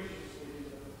graciously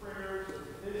to the prayers of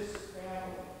this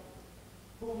family,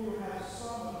 whom you have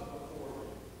summoned before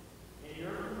you. In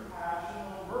your compassion,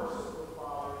 O merciful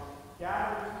Father,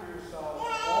 gather to yourself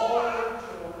all your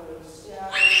children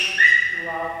scattered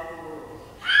throughout the world.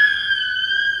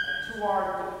 And to our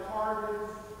departed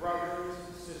brothers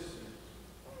and sisters,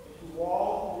 and to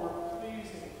all who were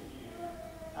pleasing to you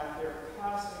at their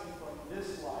passing from this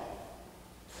life,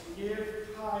 give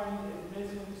kind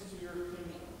admittance to your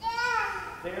kingdom.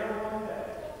 There one day,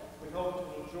 we hope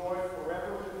to enjoy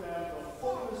forever with them the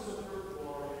fullness of your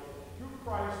glory, through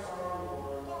Christ our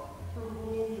Lord, through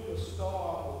whom you bestow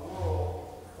on the world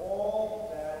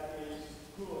all that is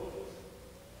good.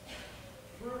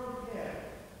 Through him,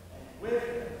 and with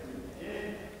him, and in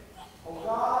him, O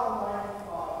God, Almighty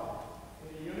Father, in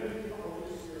the unity of the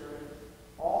Holy Spirit,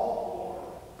 all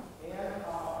glory and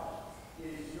honor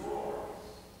is yours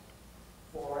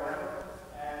forever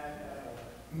and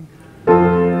ever.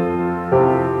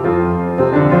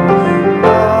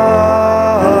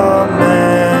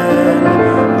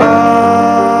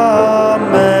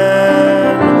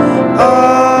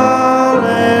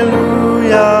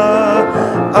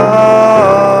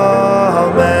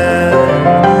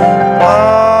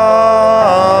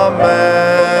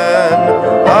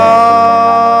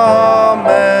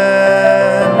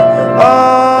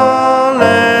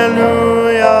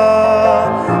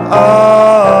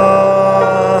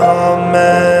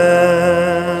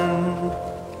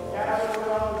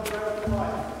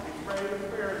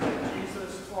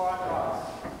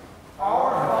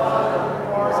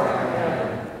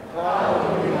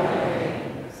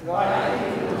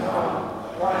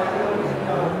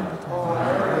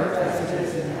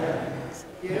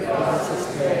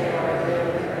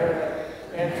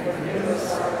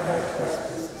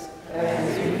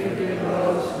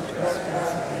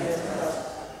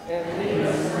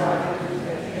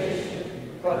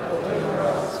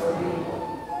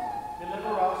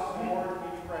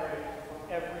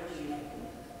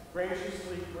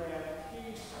 Graciously grant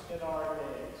peace in our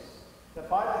days, that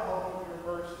by the help of your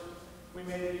mercy we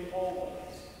may be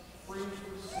always free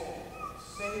from sin,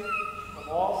 safe from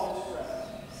all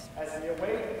distress, as we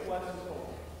await the blessed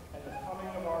hope and the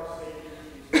coming of our Savior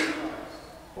Jesus Christ.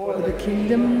 For the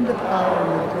kingdom, the power,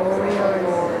 and the glory are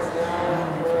yours, now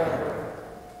and forever.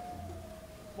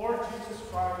 Lord Jesus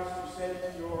Christ, who said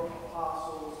to your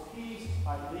apostles, "Peace I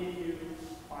leave you,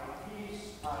 my peace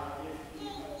I give you,"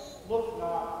 look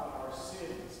not on our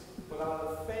sins, but on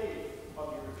the faith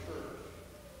of your church,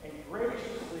 and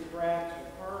graciously grant to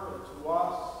her and to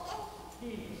us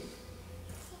peace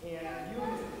and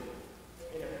unity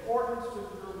in accordance with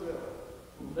your will,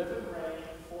 who live and reign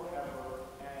forever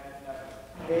and ever.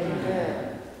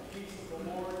 Amen. The peace of the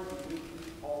Lord be with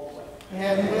you always.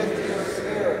 And with your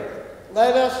spirit,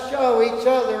 let us show each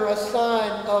other a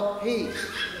sign of peace.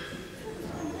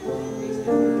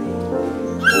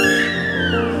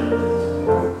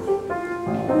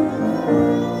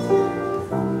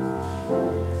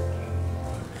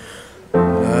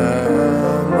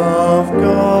 Lamb of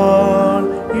God,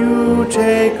 you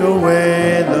take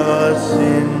away the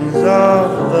sins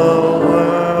of the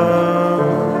world.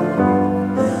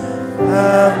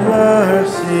 Have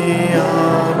mercy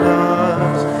on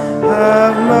us.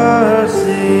 Have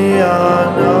mercy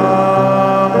on us.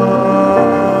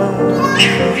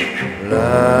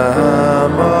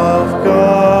 Lamb of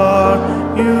God,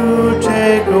 you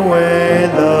take away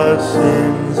the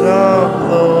sins of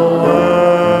the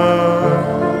world.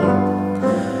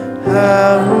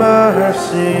 Have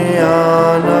mercy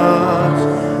on us.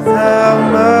 Have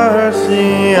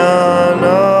mercy on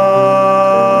us.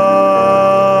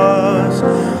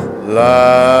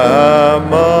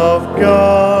 Lamb of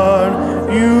God,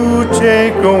 you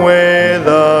take away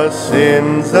the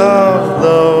sins of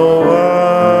the world.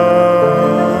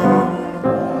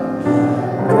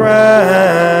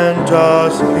 Grant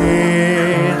us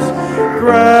peace.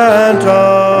 Grant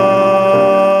us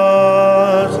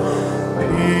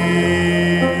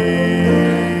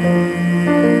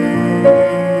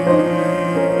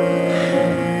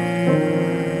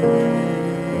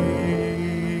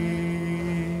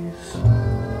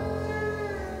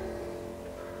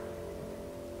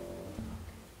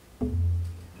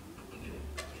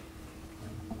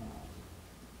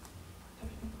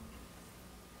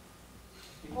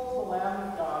Behold the Lamb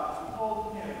of God,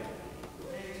 behold him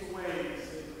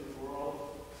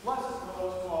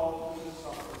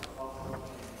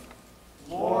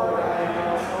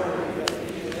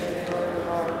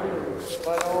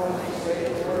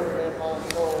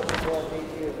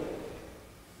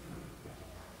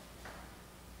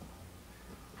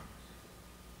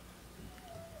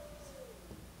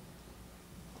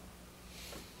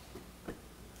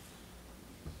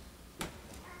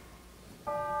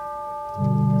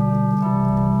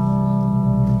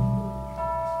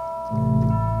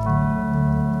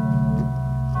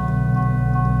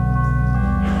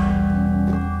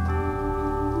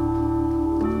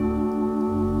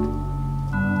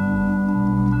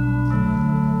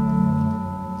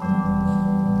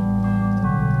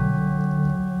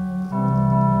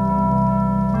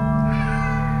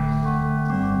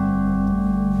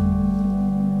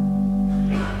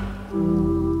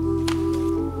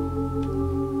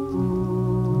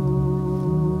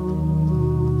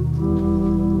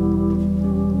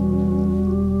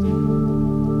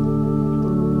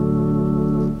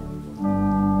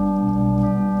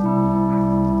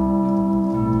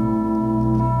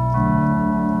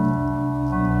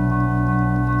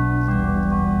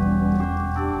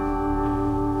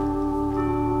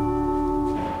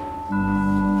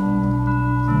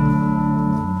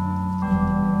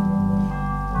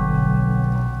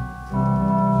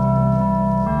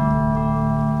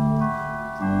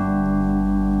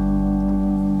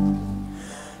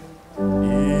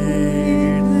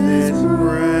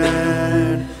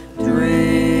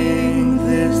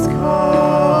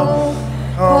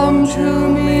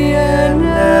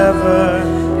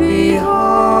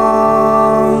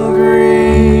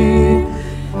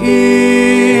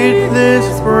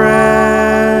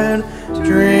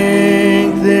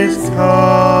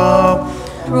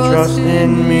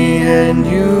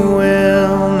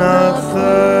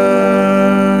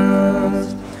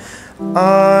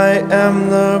I am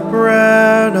the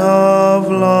bread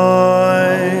of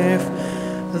life,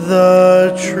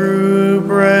 the true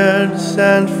bread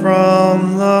sent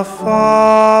from the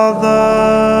Father.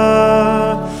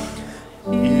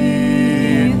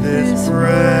 Eat this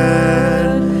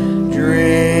bread,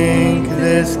 drink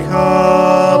this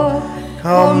cup,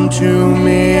 come to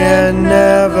me and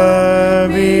never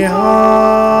be hungry.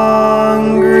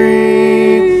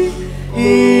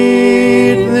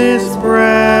 Eat this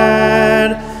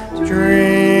bread,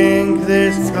 drink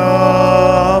this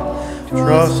cup,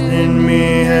 trust in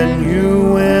me and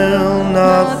you will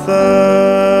not thirst.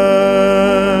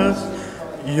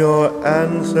 Your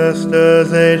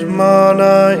ancestors ate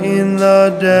manna in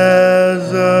the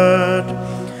desert,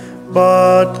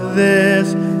 but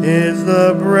this is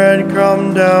the bread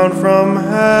come down from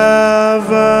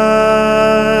heaven.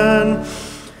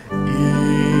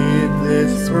 Eat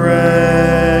this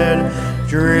bread,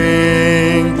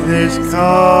 drink this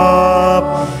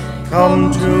cup,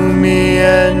 come to me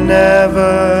and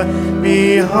never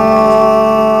be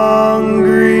hungry.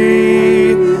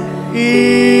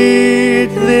 Eat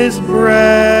this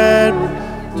bread,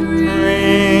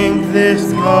 drink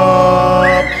this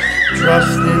cup,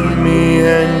 trust in me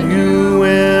and you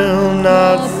will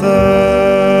not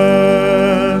thirst.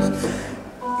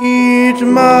 Eat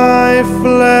my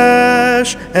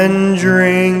flesh and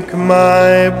drink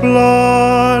my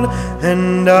blood,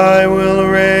 and I will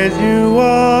raise you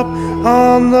up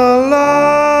on the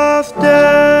last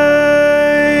day.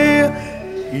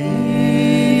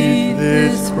 Eat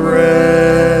this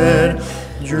bread,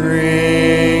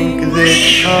 drink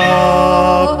this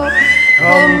cup,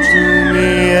 come to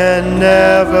me and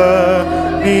never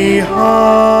be hungry.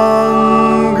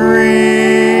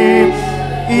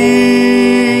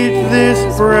 Eat this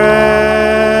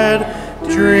bread,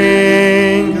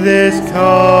 drink this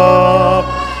cup,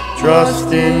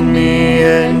 trust in me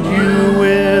and you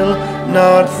will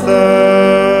not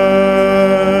thirst.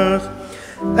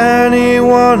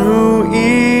 Anyone who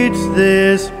eats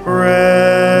this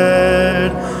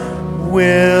bread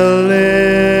will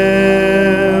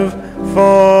live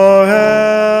forever.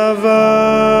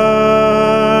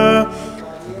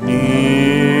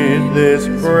 Eat this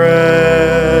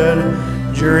bread,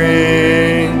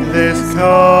 drink this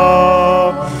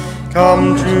cup,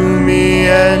 come to me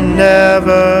and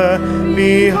never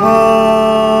be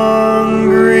hungry.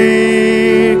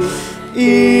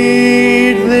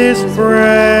 Eat this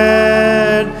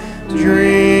bread,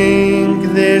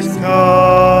 drink this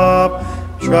cup,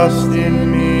 trust in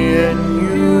me and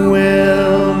you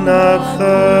will not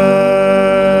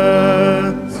thirst.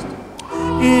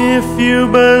 If you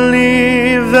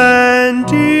believe and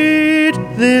eat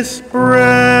this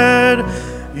bread,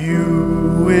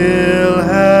 you will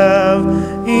have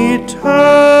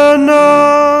eternal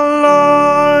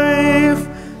life.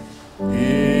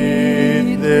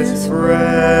 Eat this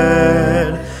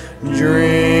bread,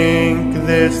 drink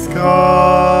this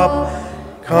cup,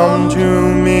 come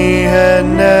to me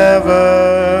and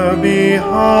never be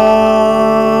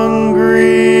hungry.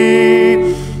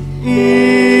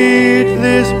 Eat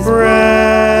this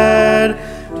bread,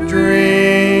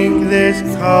 drink this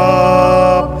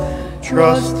cup,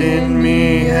 trust in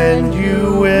me and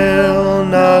you will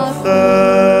not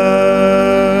thirst.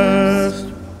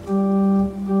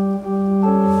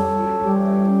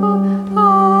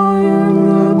 I am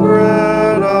the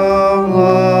bread of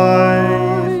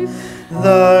life,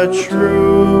 the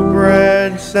true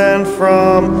bread sent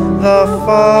from the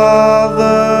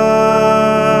Father.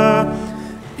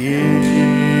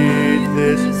 Eat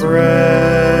this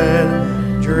bread,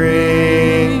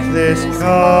 drink this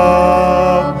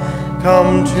cup,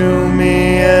 come to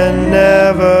me and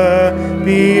never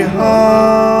be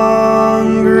hungry.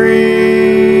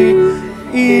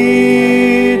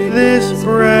 Eat this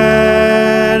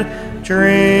bread,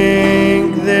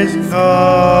 drink this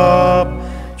cup,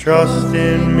 trust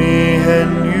in me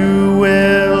and you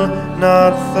will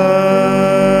not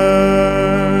thirst.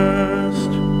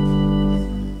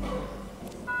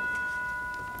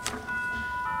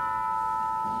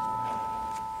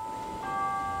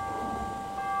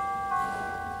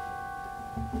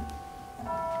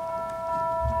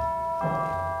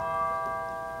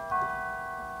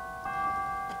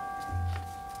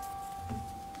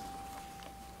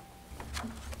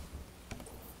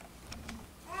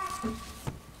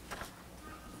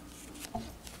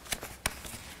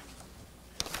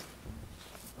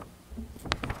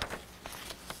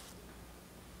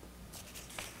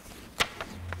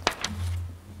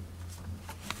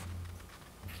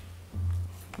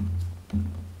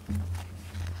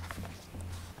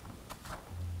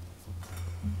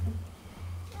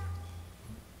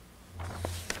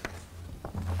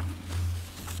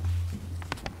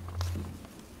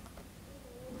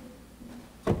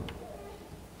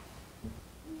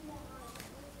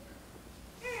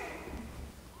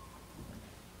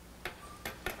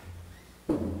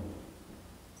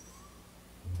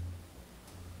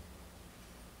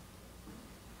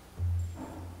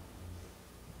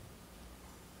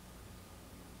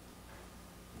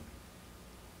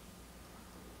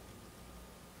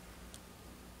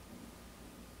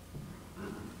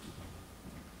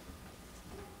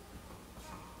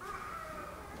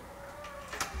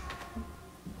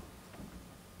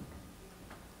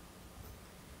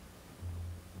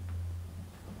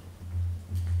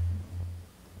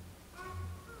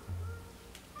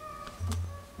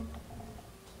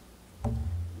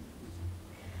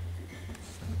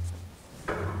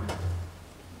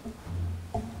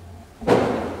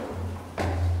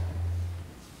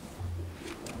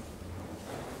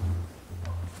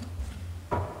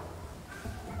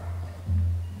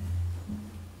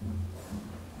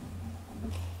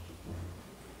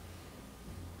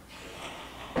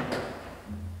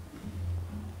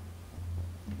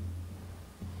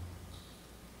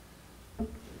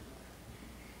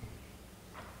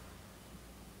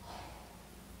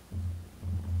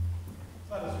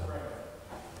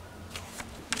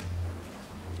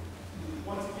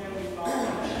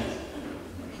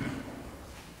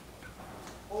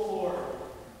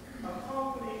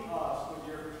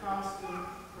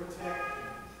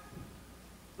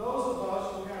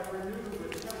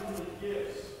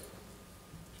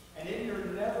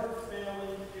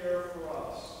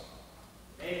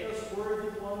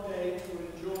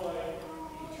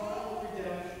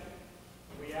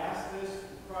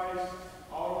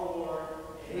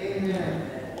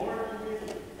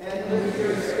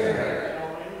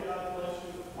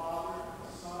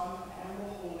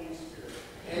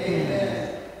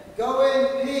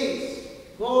 peace,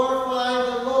 glorifying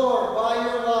the Lord by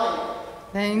your life.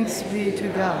 Thanks be to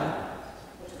God.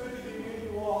 It's good to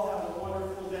meet you all. Have a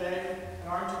wonderful day. And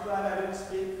aren't you glad I didn't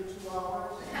speak for 2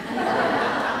 hours?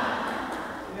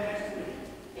 Next week.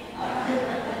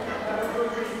 Have a good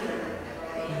weekend.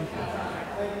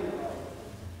 Thank you.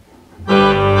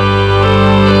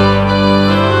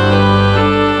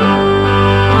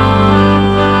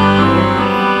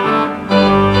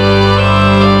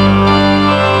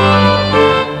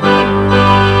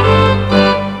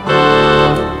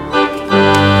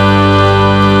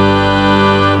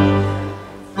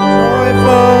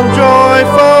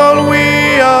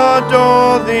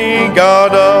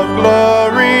 God of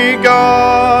glory,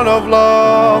 God of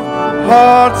love,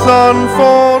 hearts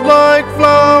unfold like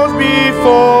flowers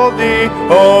before thee,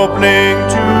 opening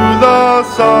to the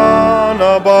sun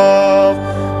above.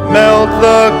 Melt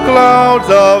the clouds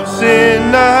of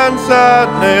sin and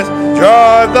sadness,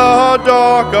 drive the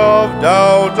dark of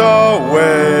doubt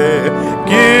away.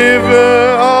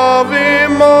 Giver of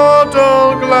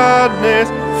immortal gladness,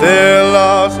 fill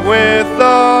us with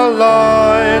the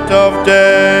light of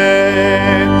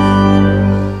day.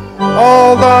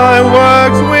 All thy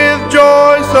works with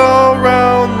joy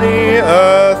surround thee,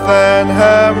 earth and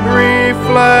heaven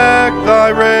reflect thy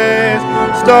rays.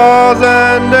 Stars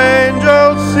and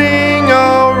angels sing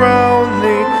around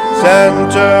thee,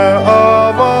 center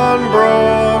of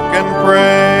unbroken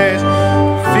praise.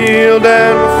 Field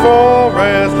and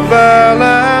forest, vale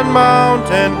and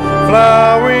mountain,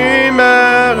 flowery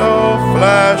meadow,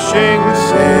 flashing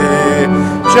sea,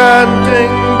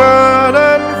 chanting bird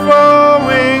and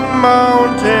flowing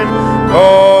mountain,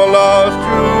 call us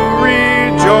to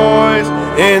rejoice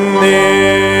in thee.